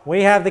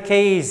 We have the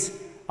keys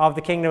of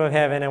the kingdom of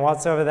heaven, and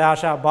whatsoever thou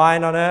shalt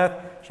bind on earth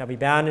shall be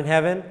bound in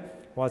heaven.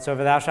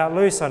 Whatsoever thou shalt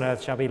loose on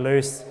earth shall be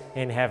loosed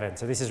in heaven.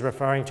 So this is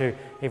referring to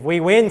if we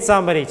win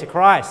somebody to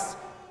Christ,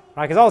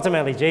 right? Because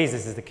ultimately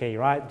Jesus is the key,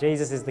 right?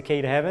 Jesus is the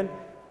key to heaven.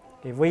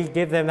 If we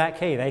give them that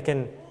key, they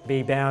can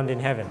be bound in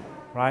heaven,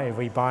 right? If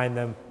we bind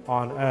them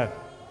on earth.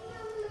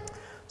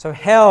 So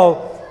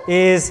hell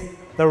is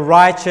the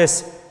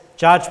righteous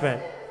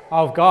judgment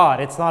of God.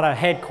 It's not a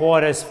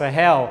headquarters for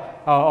hell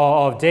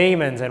or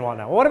demons and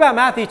whatnot. What about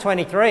Matthew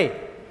 23?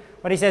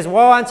 When he says,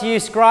 woe unto you,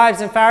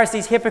 scribes and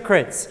Pharisees,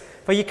 hypocrites,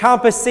 for you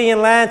compass sea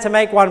and land to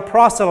make one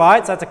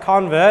proselyte, so that's a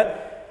convert,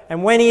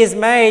 and when he is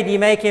made, you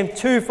make him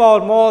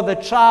twofold more the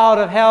child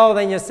of hell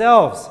than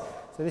yourselves.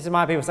 So this is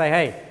why people say,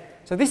 hey,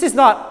 so this is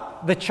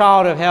not the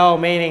child of hell,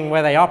 meaning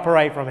where they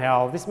operate from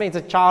hell. This means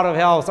a child of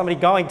hell, somebody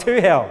going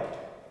to hell,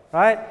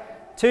 right?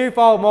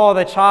 Twofold more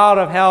the child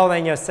of hell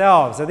than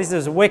yourselves. So this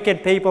is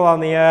wicked people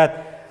on the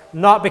earth,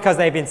 not because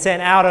they've been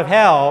sent out of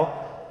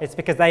hell, it's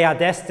because they are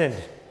destined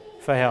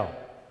for hell.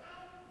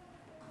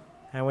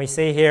 And we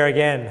see here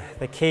again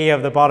the key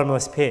of the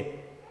bottomless pit.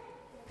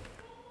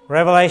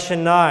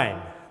 Revelation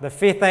 9, the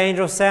fifth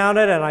angel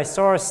sounded, and I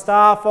saw a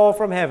star fall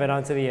from heaven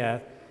unto the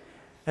earth,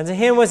 and to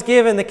him was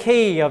given the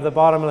key of the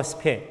bottomless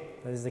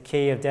pit. That is the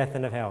key of death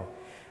and of hell.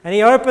 And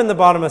he opened the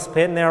bottomless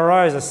pit, and there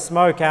arose a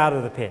smoke out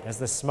of the pit, as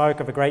the smoke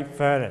of a great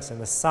furnace, and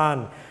the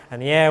sun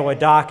and the air were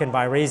darkened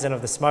by reason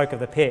of the smoke of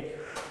the pit.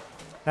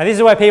 Now this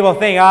is where people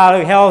think,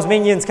 look, hell's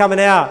minions coming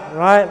out,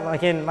 right?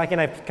 Like in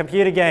a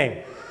computer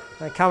game.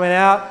 They're coming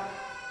out.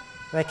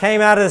 They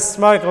came out of the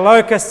smoke,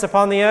 locusts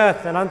upon the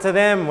earth, and unto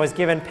them was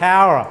given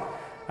power,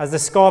 as the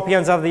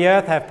scorpions of the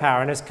earth have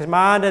power. And it was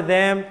commanded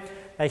them,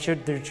 they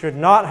should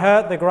not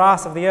hurt the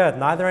grass of the earth,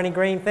 neither any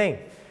green thing,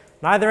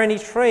 neither any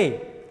tree,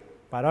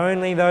 but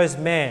only those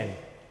men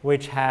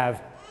which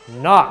have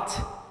not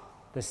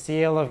the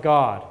seal of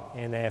God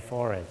in their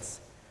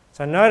foreheads.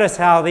 So notice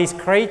how these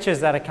creatures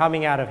that are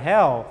coming out of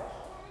hell,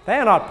 they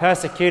are not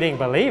persecuting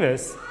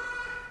believers.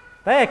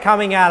 They are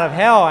coming out of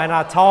hell and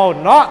are told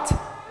not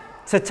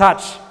to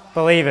touch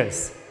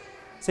believers.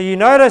 So you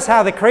notice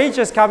how the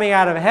creatures coming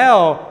out of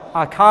hell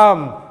are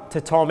come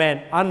to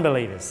torment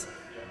unbelievers,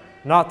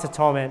 not to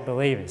torment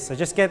believers. So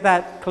just get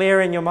that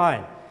clear in your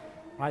mind.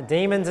 Right?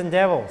 Demons and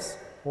devils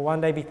will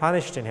one day be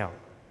punished in hell.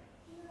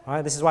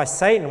 Right? This is why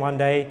Satan one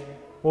day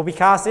will be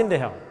cast into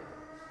hell.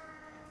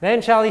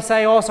 Then shall he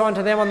say also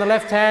unto them on the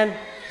left hand,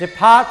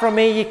 Depart from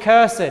me, ye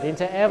cursed,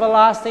 into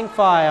everlasting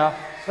fire.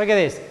 Look at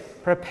this.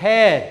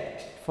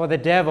 Prepared for the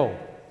devil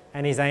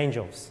and his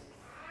angels.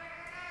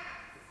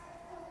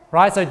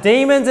 Right, so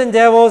demons and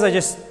devils are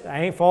just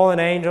fallen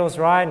angels,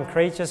 right, and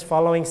creatures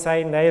following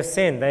Satan. They have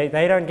sinned.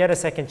 They don't get a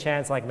second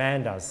chance like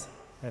man does.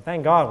 And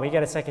thank God we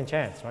get a second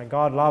chance, right?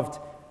 God loved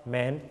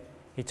men.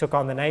 He took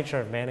on the nature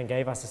of men and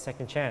gave us a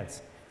second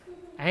chance.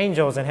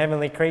 Angels and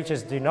heavenly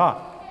creatures do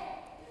not.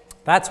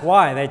 That's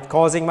why they're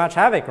causing much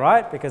havoc,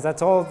 right? Because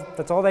that's all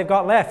they've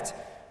got left,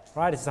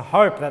 right? It's the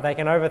hope that they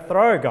can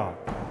overthrow God.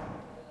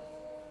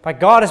 But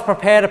God has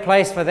prepared a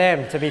place for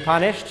them to be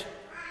punished.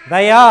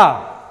 They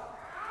are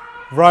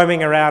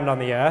roaming around on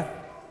the earth.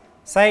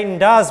 Satan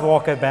does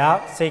walk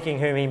about, seeking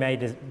whom he may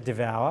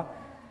devour,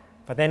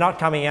 but they're not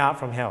coming out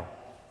from hell.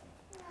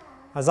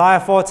 Isaiah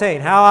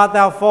 14, How art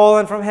thou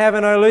fallen from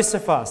heaven, O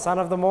Lucifer, son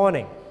of the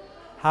morning?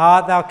 How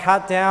art thou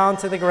cut down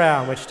to the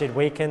ground, which did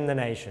weaken the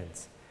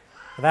nations?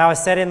 For thou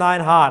hast said in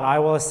thine heart, I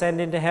will ascend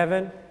into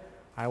heaven,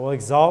 I will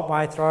exalt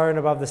my throne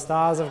above the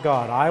stars of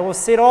God. I will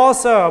sit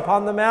also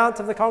upon the mount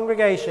of the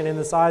congregation in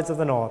the sides of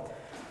the north.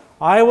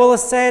 I will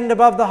ascend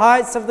above the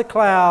heights of the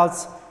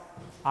clouds.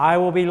 I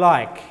will be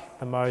like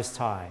the Most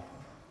High.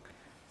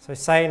 So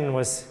Satan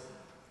was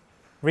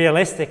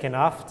realistic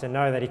enough to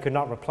know that he could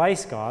not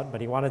replace God,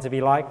 but he wanted to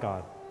be like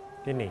God,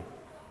 didn't he?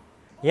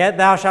 Yet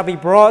thou shalt be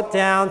brought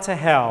down to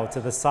hell,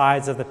 to the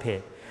sides of the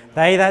pit.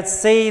 They that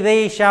see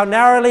thee shall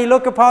narrowly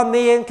look upon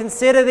thee and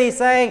consider thee,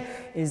 saying,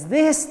 Is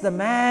this the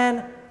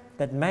man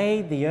that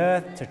made the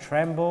earth to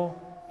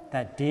tremble,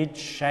 that did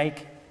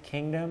shake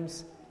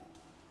kingdoms?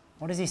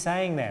 What is he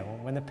saying there?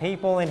 When the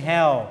people in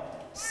hell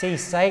see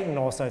Satan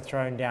also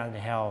thrown down to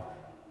hell,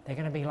 they're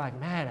going to be like,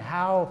 man,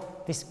 how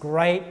this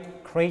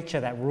great creature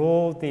that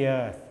ruled the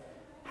earth,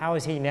 how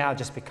has he now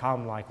just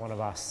become like one of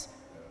us,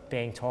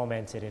 being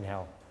tormented in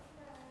hell?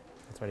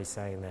 That's what he's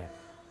saying there.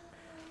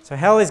 So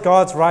hell is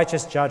God's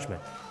righteous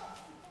judgment.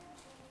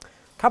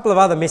 A couple of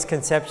other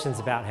misconceptions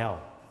about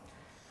hell.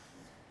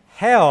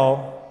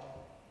 Hell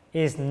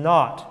is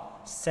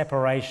not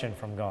separation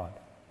from God.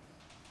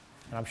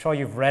 And I'm sure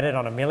you've read it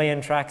on a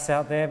million tracks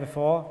out there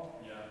before.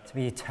 To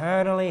be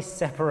eternally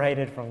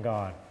separated from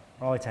God.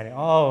 Oh, eternity.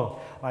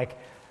 Oh,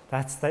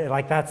 that's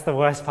the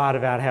worst part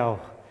about hell.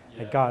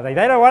 Yeah. God, they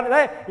don't want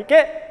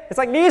it's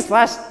like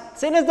newsflash.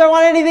 Sinners don't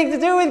want anything to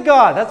do with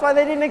God. That's why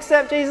they didn't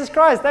accept Jesus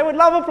Christ. They would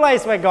love a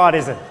place where God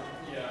isn't.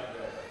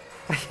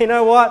 Yeah. You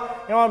know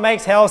what? You know what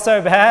makes hell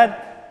so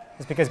bad?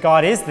 It's because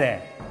God is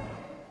there,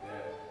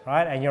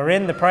 right? And you're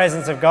in the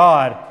presence of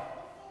God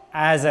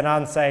as an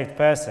unsaved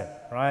person,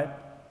 right?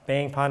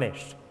 Being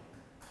punished.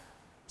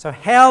 So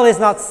hell is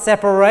not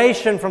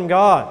separation from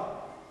God.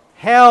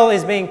 Hell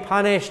is being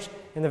punished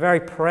in the very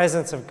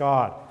presence of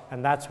God.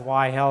 And that's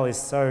why hell is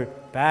so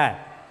bad.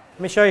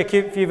 Let me show you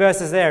a few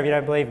verses there if you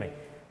don't believe me.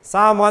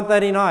 Psalm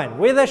 139,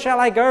 Whither shall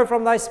I go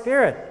from thy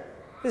spirit?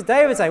 This is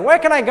David saying, where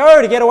can I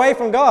go to get away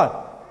from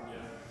God?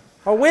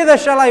 Or whither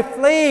shall I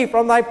flee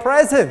from thy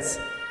presence?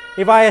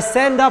 If I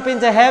ascend up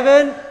into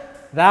heaven,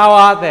 thou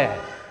art there.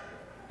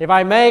 If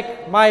I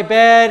make my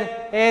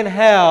bed in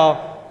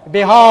hell,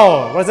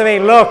 behold, what does it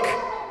mean? Look.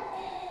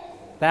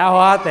 Thou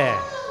art there.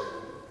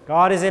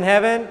 God is in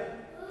heaven,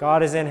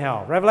 God is in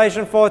hell.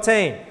 Revelation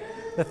 14.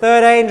 The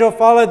third angel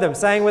followed them,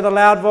 saying with a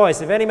loud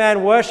voice, If any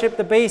man worship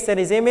the beast and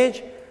his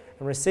image,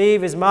 and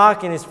receive his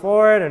mark in his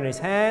forehead and his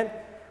hand,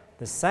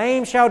 the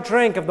same shall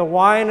drink of the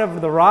wine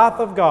of the wrath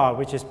of God,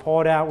 which is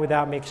poured out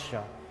without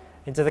mixture,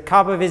 into the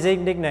cup of his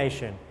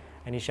indignation,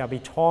 and he shall be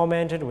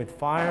tormented with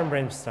fire and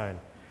brimstone,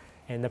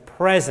 in the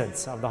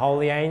presence of the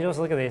holy angels,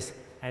 look at this,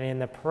 and in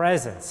the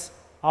presence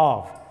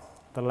of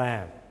the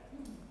Lamb.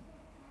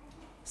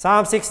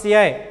 Psalm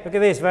 68, look at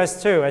this,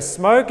 verse 2. As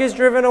smoke is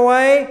driven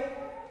away,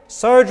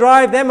 so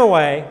drive them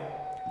away,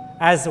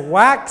 as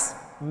wax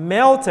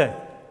melteth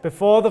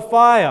before the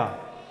fire.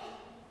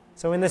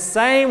 So in the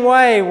same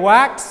way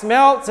wax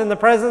melts in the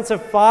presence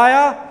of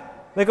fire,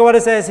 look at what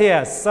it says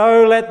here.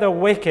 So let the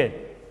wicked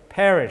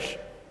perish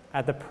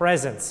at the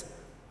presence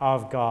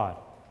of God.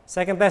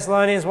 2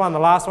 Thessalonians 1, the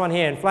last one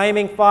here. In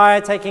flaming fire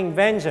taking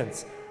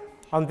vengeance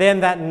on them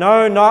that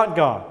know not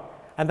God,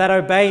 and that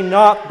obey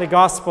not the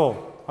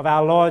gospel of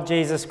our Lord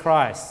Jesus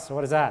Christ. So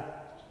what is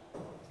that?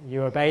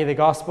 You obey the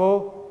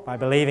gospel by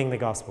believing the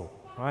gospel,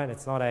 right?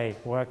 It's not a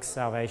works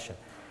salvation.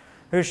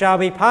 Who shall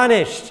be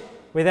punished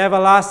with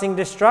everlasting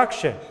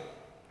destruction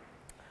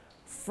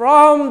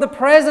from the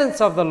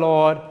presence of the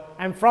Lord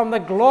and from the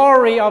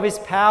glory of his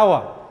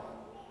power.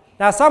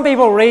 Now some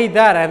people read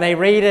that and they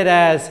read it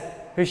as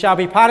who shall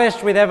be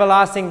punished with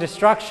everlasting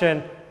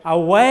destruction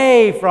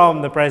away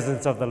from the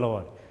presence of the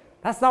Lord.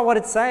 That's not what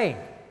it's saying.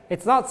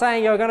 It's not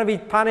saying you're going to be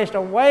punished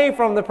away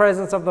from the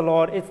presence of the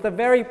Lord. It's the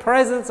very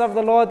presence of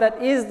the Lord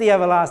that is the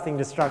everlasting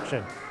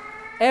destruction.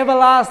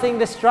 Everlasting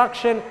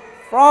destruction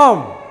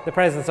from the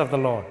presence of the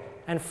Lord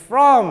and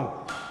from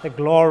the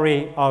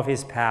glory of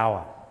his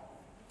power.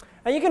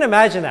 And you can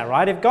imagine that,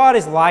 right? If God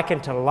is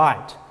likened to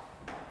light,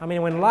 I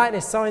mean, when light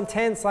is so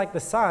intense like the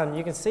sun,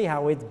 you can see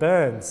how it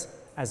burns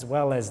as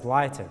well as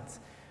lightens.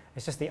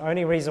 It's just the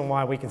only reason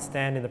why we can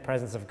stand in the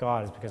presence of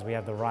God is because we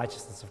have the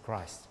righteousness of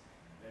Christ.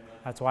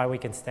 That's why we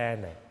can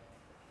stand there.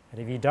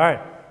 And if you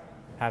don't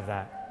have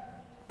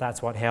that,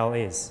 that's what hell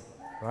is,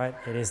 right?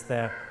 It is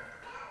the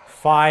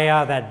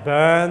fire that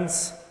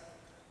burns,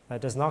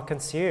 that does not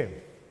consume.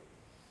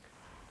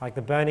 Like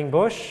the burning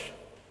bush,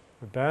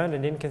 it burned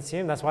and didn't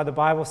consume. That's why the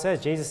Bible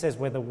says, Jesus says,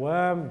 where the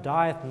worm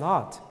dieth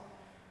not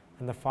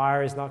and the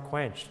fire is not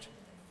quenched.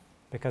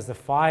 Because the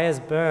fires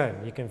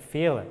burn, you can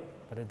feel it,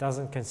 but it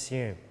doesn't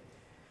consume.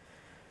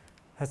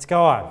 Let's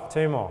go on,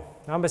 2 more.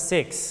 Number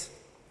 6.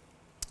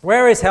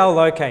 Where is hell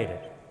located?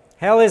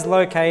 Hell is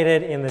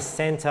located in the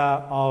center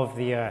of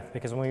the earth,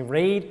 because when we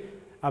read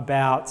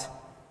about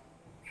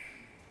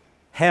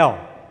hell,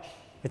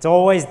 it's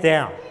always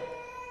down,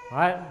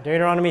 right?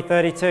 Deuteronomy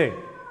 32.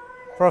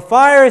 For a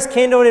fire is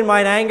kindled in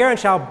mine anger and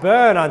shall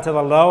burn unto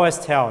the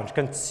lowest hell, and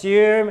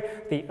consume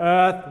the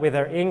earth with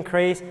her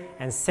increase,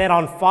 and set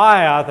on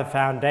fire the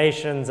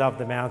foundations of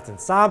the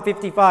mountains. Psalm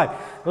 55.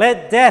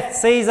 Let death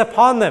seize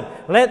upon them.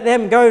 Let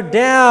them go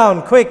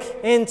down quick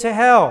into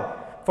hell.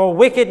 For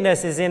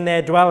wickedness is in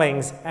their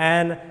dwellings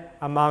and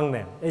among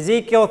them.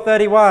 Ezekiel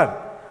 31.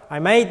 I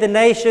made the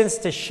nations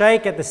to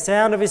shake at the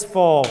sound of his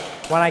fall,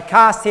 when I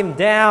cast him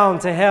down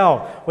to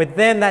hell, with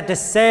them that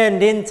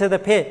descend into the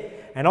pit.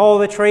 And all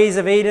the trees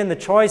of Eden, the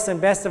choice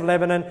and best of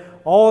Lebanon,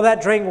 all that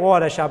drink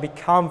water shall be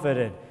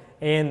comforted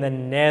in the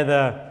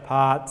nether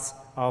parts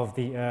of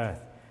the earth.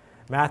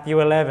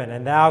 Matthew 11.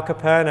 And thou,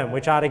 Capernaum,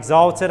 which art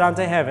exalted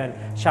unto heaven,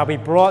 shall be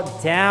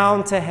brought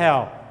down to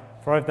hell.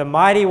 For if the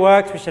mighty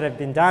works which should have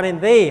been done in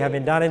thee have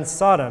been done in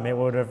Sodom, it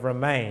would have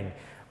remained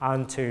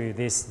unto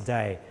this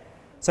day.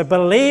 So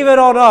believe it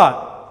or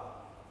not,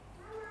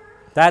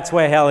 that's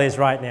where hell is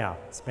right now.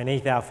 It's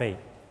beneath our feet,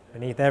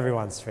 beneath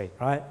everyone's feet,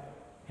 right?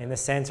 In the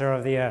center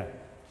of the earth.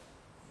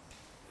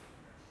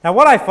 Now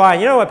what I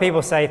find, you know when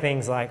people say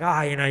things like,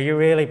 oh, you know, you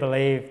really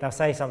believe, they'll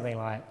say something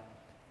like,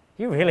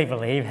 you really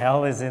believe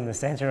hell is in the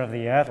center of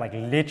the earth? Like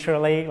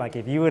literally, like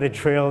if you were to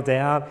drill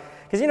down,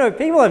 because you know,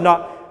 people have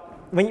not,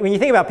 when you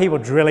think about people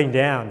drilling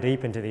down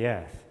deep into the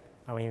earth,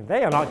 I mean,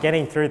 they are not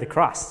getting through the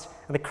crust.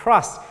 And the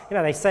crust, you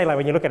know, they say like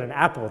when you look at an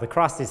apple, the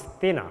crust is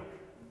thinner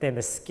than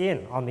the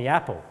skin on the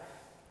apple,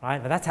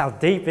 right? But that's how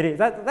deep it is.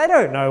 They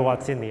don't know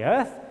what's in the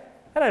earth.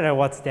 They don't know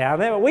what's down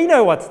there, but we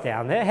know what's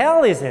down there.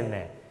 Hell is in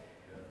there.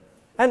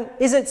 And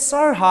is it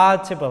so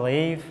hard to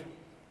believe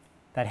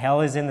that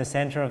hell is in the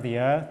center of the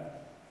earth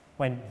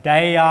when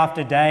day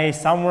after day,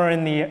 somewhere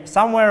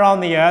on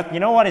the earth, you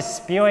know what is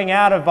spewing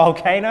out of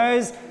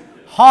volcanoes?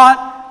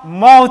 Hot,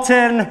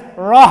 molten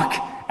rock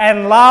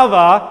and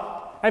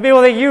lava. And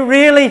people think, you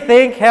really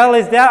think hell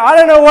is down? I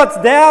don't know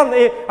what's down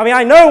there. I mean,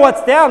 I know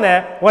what's down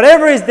there.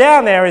 Whatever is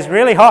down there is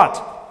really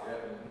hot.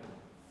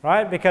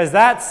 Right? Because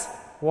that's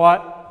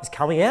what is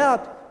coming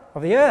out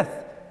of the earth.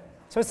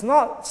 So it's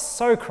not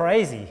so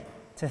crazy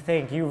to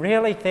think, you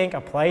really think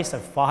a place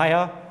of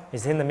fire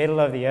is in the middle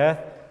of the earth?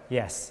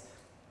 Yes.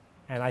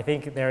 And I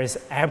think there is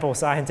ample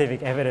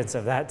scientific evidence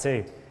of that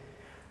too.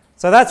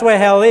 So that's where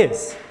hell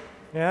is.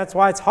 You know, that's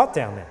why it's hot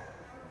down there.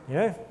 You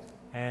know?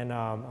 And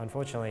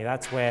unfortunately,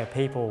 that's where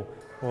people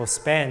will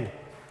spend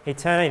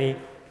eternity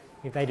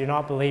if they do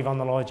not believe on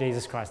the Lord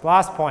Jesus Christ.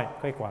 Last point,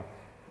 quick one.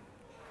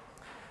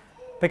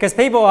 Because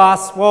people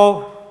ask,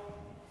 well,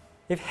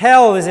 if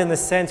hell is in the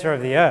center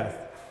of the earth,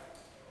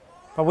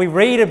 but we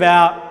read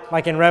about,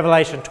 like in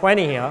Revelation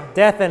 20 here,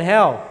 death and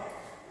hell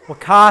were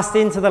cast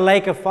into the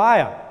lake of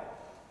fire.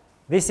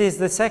 This is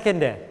the second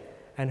death.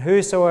 And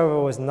whosoever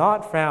was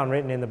not found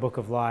written in the book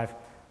of life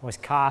was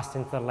cast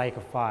into the lake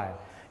of fire.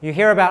 You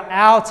hear about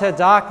outer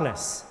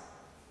darkness,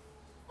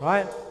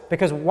 right?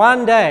 Because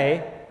one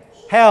day,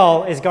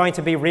 hell is going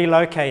to be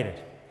relocated.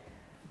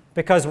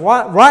 Because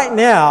right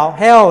now,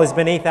 hell is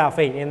beneath our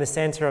feet in the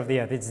center of the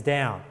earth. It's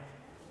down.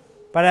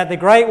 But at the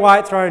great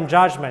white throne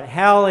judgment,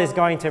 hell is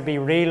going to be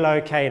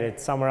relocated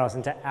somewhere else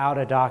into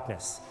outer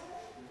darkness.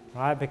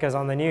 Right? Because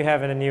on the new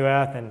heaven and new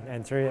earth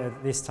and through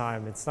this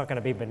time, it's not going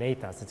to be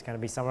beneath us. It's going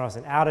to be somewhere else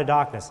in outer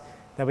darkness.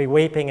 There'll be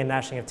weeping and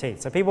gnashing of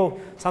teeth. So people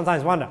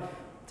sometimes wonder,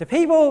 do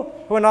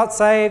people who are not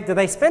saved, do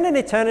they spend an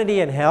eternity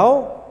in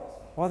hell?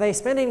 Or are they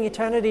spending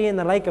eternity in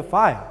the lake of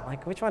fire?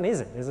 Like, which one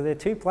is it? Is there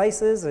two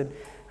places? And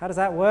how does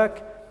that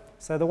work?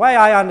 So the way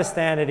I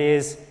understand it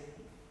is,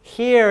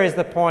 here is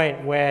the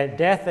point where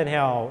death and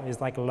hell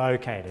is like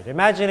located.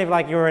 Imagine if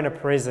like you were in a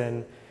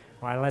prison,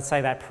 right? And let's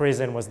say that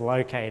prison was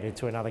located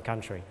to another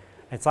country.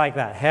 It's like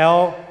that.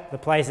 Hell, the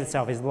place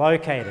itself, is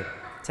located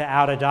to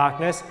outer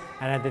darkness,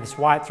 and at this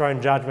white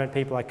throne judgment,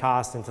 people are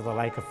cast into the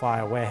lake of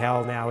fire where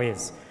hell now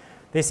is.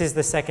 This is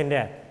the second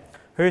death.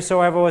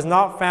 Whosoever was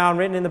not found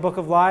written in the book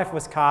of life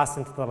was cast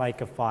into the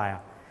lake of fire.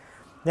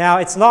 Now,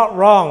 it's not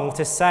wrong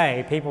to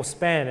say people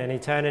spend an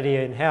eternity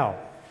in hell,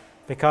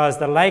 because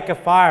the lake of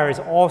fire is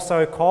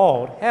also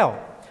called hell.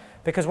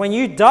 Because when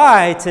you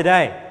die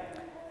today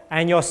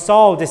and your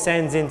soul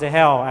descends into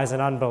hell as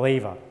an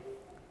unbeliever,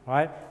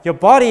 right? Your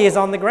body is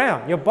on the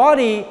ground. Your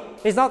body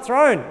is not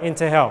thrown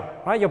into hell,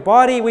 right? Your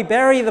body, we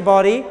bury the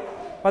body,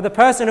 but the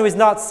person who is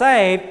not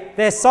saved,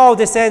 their soul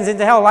descends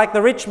into hell like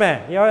the rich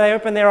man. You know, they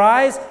open their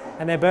eyes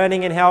and they're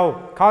burning in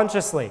hell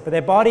consciously, but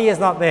their body is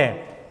not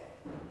there.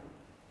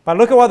 But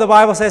look at what the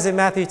Bible says in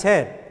Matthew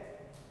 10.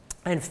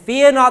 And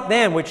fear not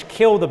them which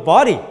kill the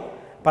body,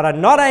 but are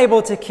not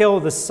able to kill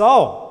the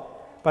soul,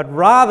 but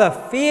rather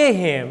fear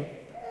him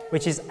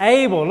which is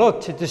able,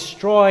 look, to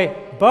destroy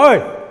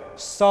both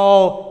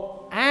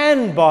soul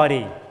and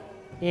body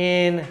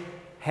in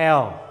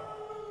hell.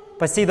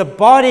 But see, the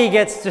body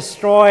gets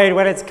destroyed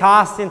when it's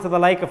cast into the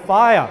lake of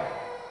fire,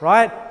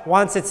 right?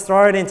 Once it's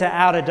thrown into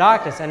outer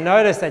darkness. And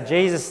notice that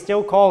Jesus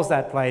still calls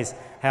that place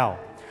hell.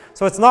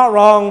 So it's not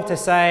wrong to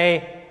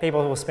say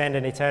people will spend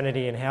an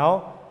eternity in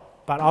hell,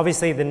 but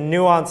obviously the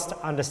nuanced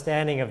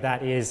understanding of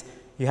that is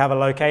you have a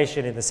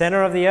location in the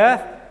center of the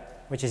earth,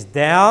 which is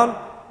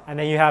down, and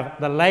then you have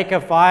the lake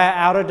of fire,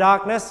 outer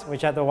darkness,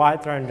 which at the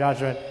white throne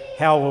judgment,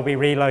 hell will be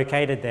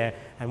relocated there.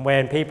 And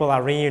when people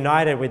are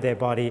reunited with their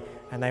body,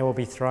 and they will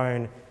be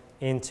thrown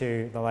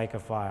into the lake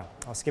of fire.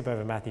 I'll skip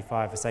over Matthew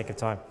 5 for sake of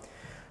time.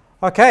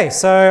 Okay,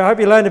 so I hope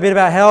you learned a bit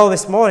about hell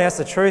this morning. That's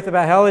the truth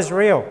about hell is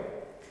real.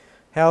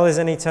 Hell is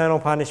an eternal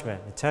punishment.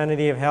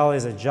 Eternity of hell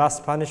is a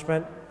just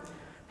punishment.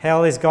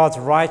 Hell is God's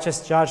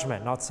righteous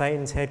judgment, not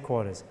Satan's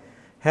headquarters.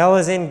 Hell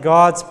is in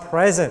God's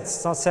presence.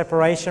 It's not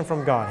separation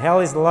from God. Hell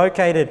is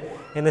located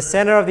in the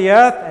center of the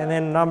earth. And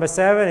then number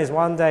 7 is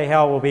one day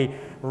hell will be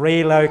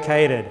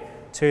relocated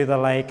to the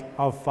lake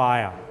of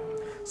fire.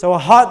 So a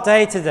hot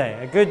day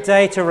today, a good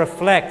day to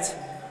reflect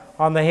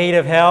on the heat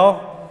of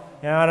hell.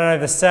 You know, I don't know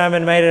if the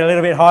sermon made it a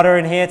little bit hotter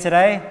in here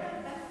today.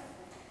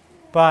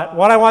 But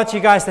what I want you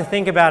guys to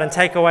think about and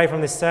take away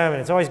from this sermon,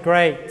 it's always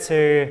great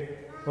to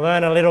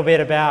learn a little bit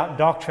about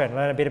doctrine,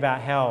 learn a bit about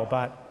hell,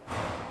 but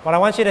what I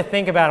want you to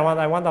think about, and what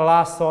I want the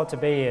last thought to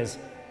be is,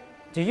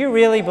 do you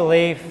really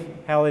believe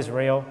hell is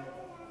real?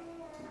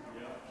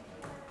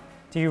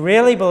 Do you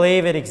really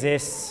believe it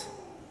exists?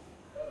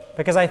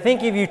 Because I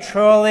think if you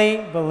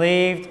truly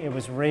believed it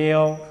was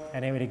real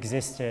and it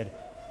existed,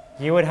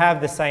 you would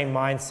have the same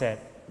mindset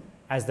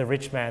as the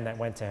rich man that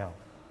went to hell.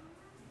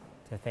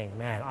 To think,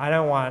 man, I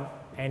don't want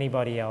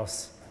anybody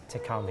else to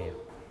come here.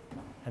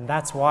 And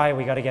that's why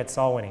we got to get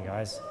soul winning,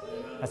 guys.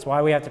 That's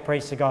why we have to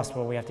preach the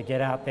gospel. We have to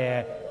get out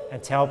there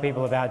and tell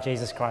people about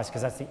Jesus Christ,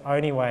 because that's the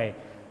only way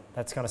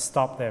that's going to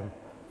stop them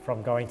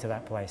from going to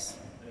that place.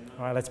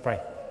 All right, let's pray.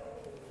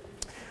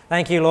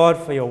 Thank you, Lord,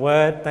 for your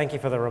word. Thank you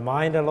for the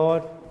reminder,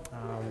 Lord.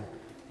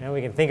 You know,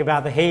 we can think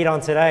about the heat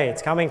on today.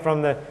 It's coming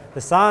from the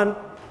sun.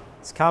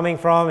 It's coming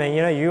from, and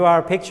you know, you are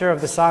a picture of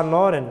the sun,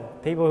 Lord, and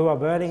people who are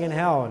burning in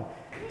hell and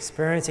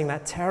experiencing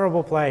that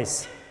terrible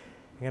place.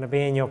 You're going to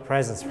be in your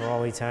presence for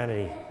all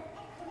eternity.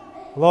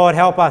 Lord,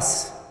 help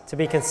us to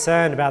be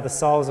concerned about the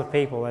souls of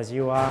people as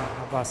you are.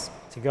 Help us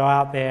to go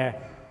out there,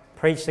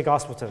 preach the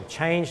gospel to them,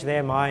 change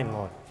their mind,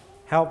 Lord.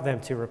 Help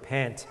them to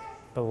repent,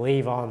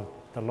 believe on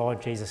the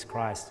Lord Jesus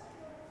Christ.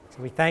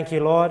 So we thank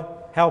you, Lord.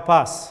 Help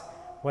us,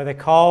 whether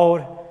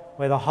cold,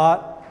 whether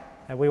hot,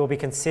 that we will be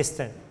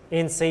consistent,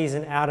 in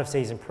season, out of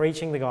season,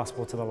 preaching the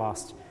gospel to the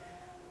lost.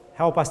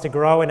 Help us to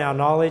grow in our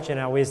knowledge and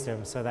our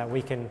wisdom so that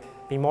we can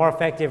be more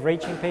effective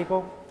reaching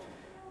people.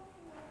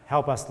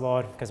 Help us,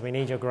 Lord, because we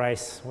need your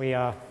grace. We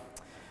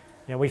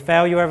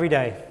fail you every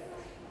day,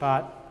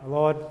 but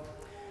Lord,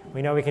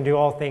 we know we can do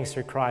all things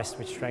through Christ,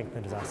 which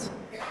strengthens us.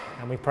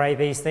 And we pray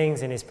these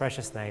things in his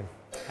precious name.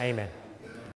 Amen.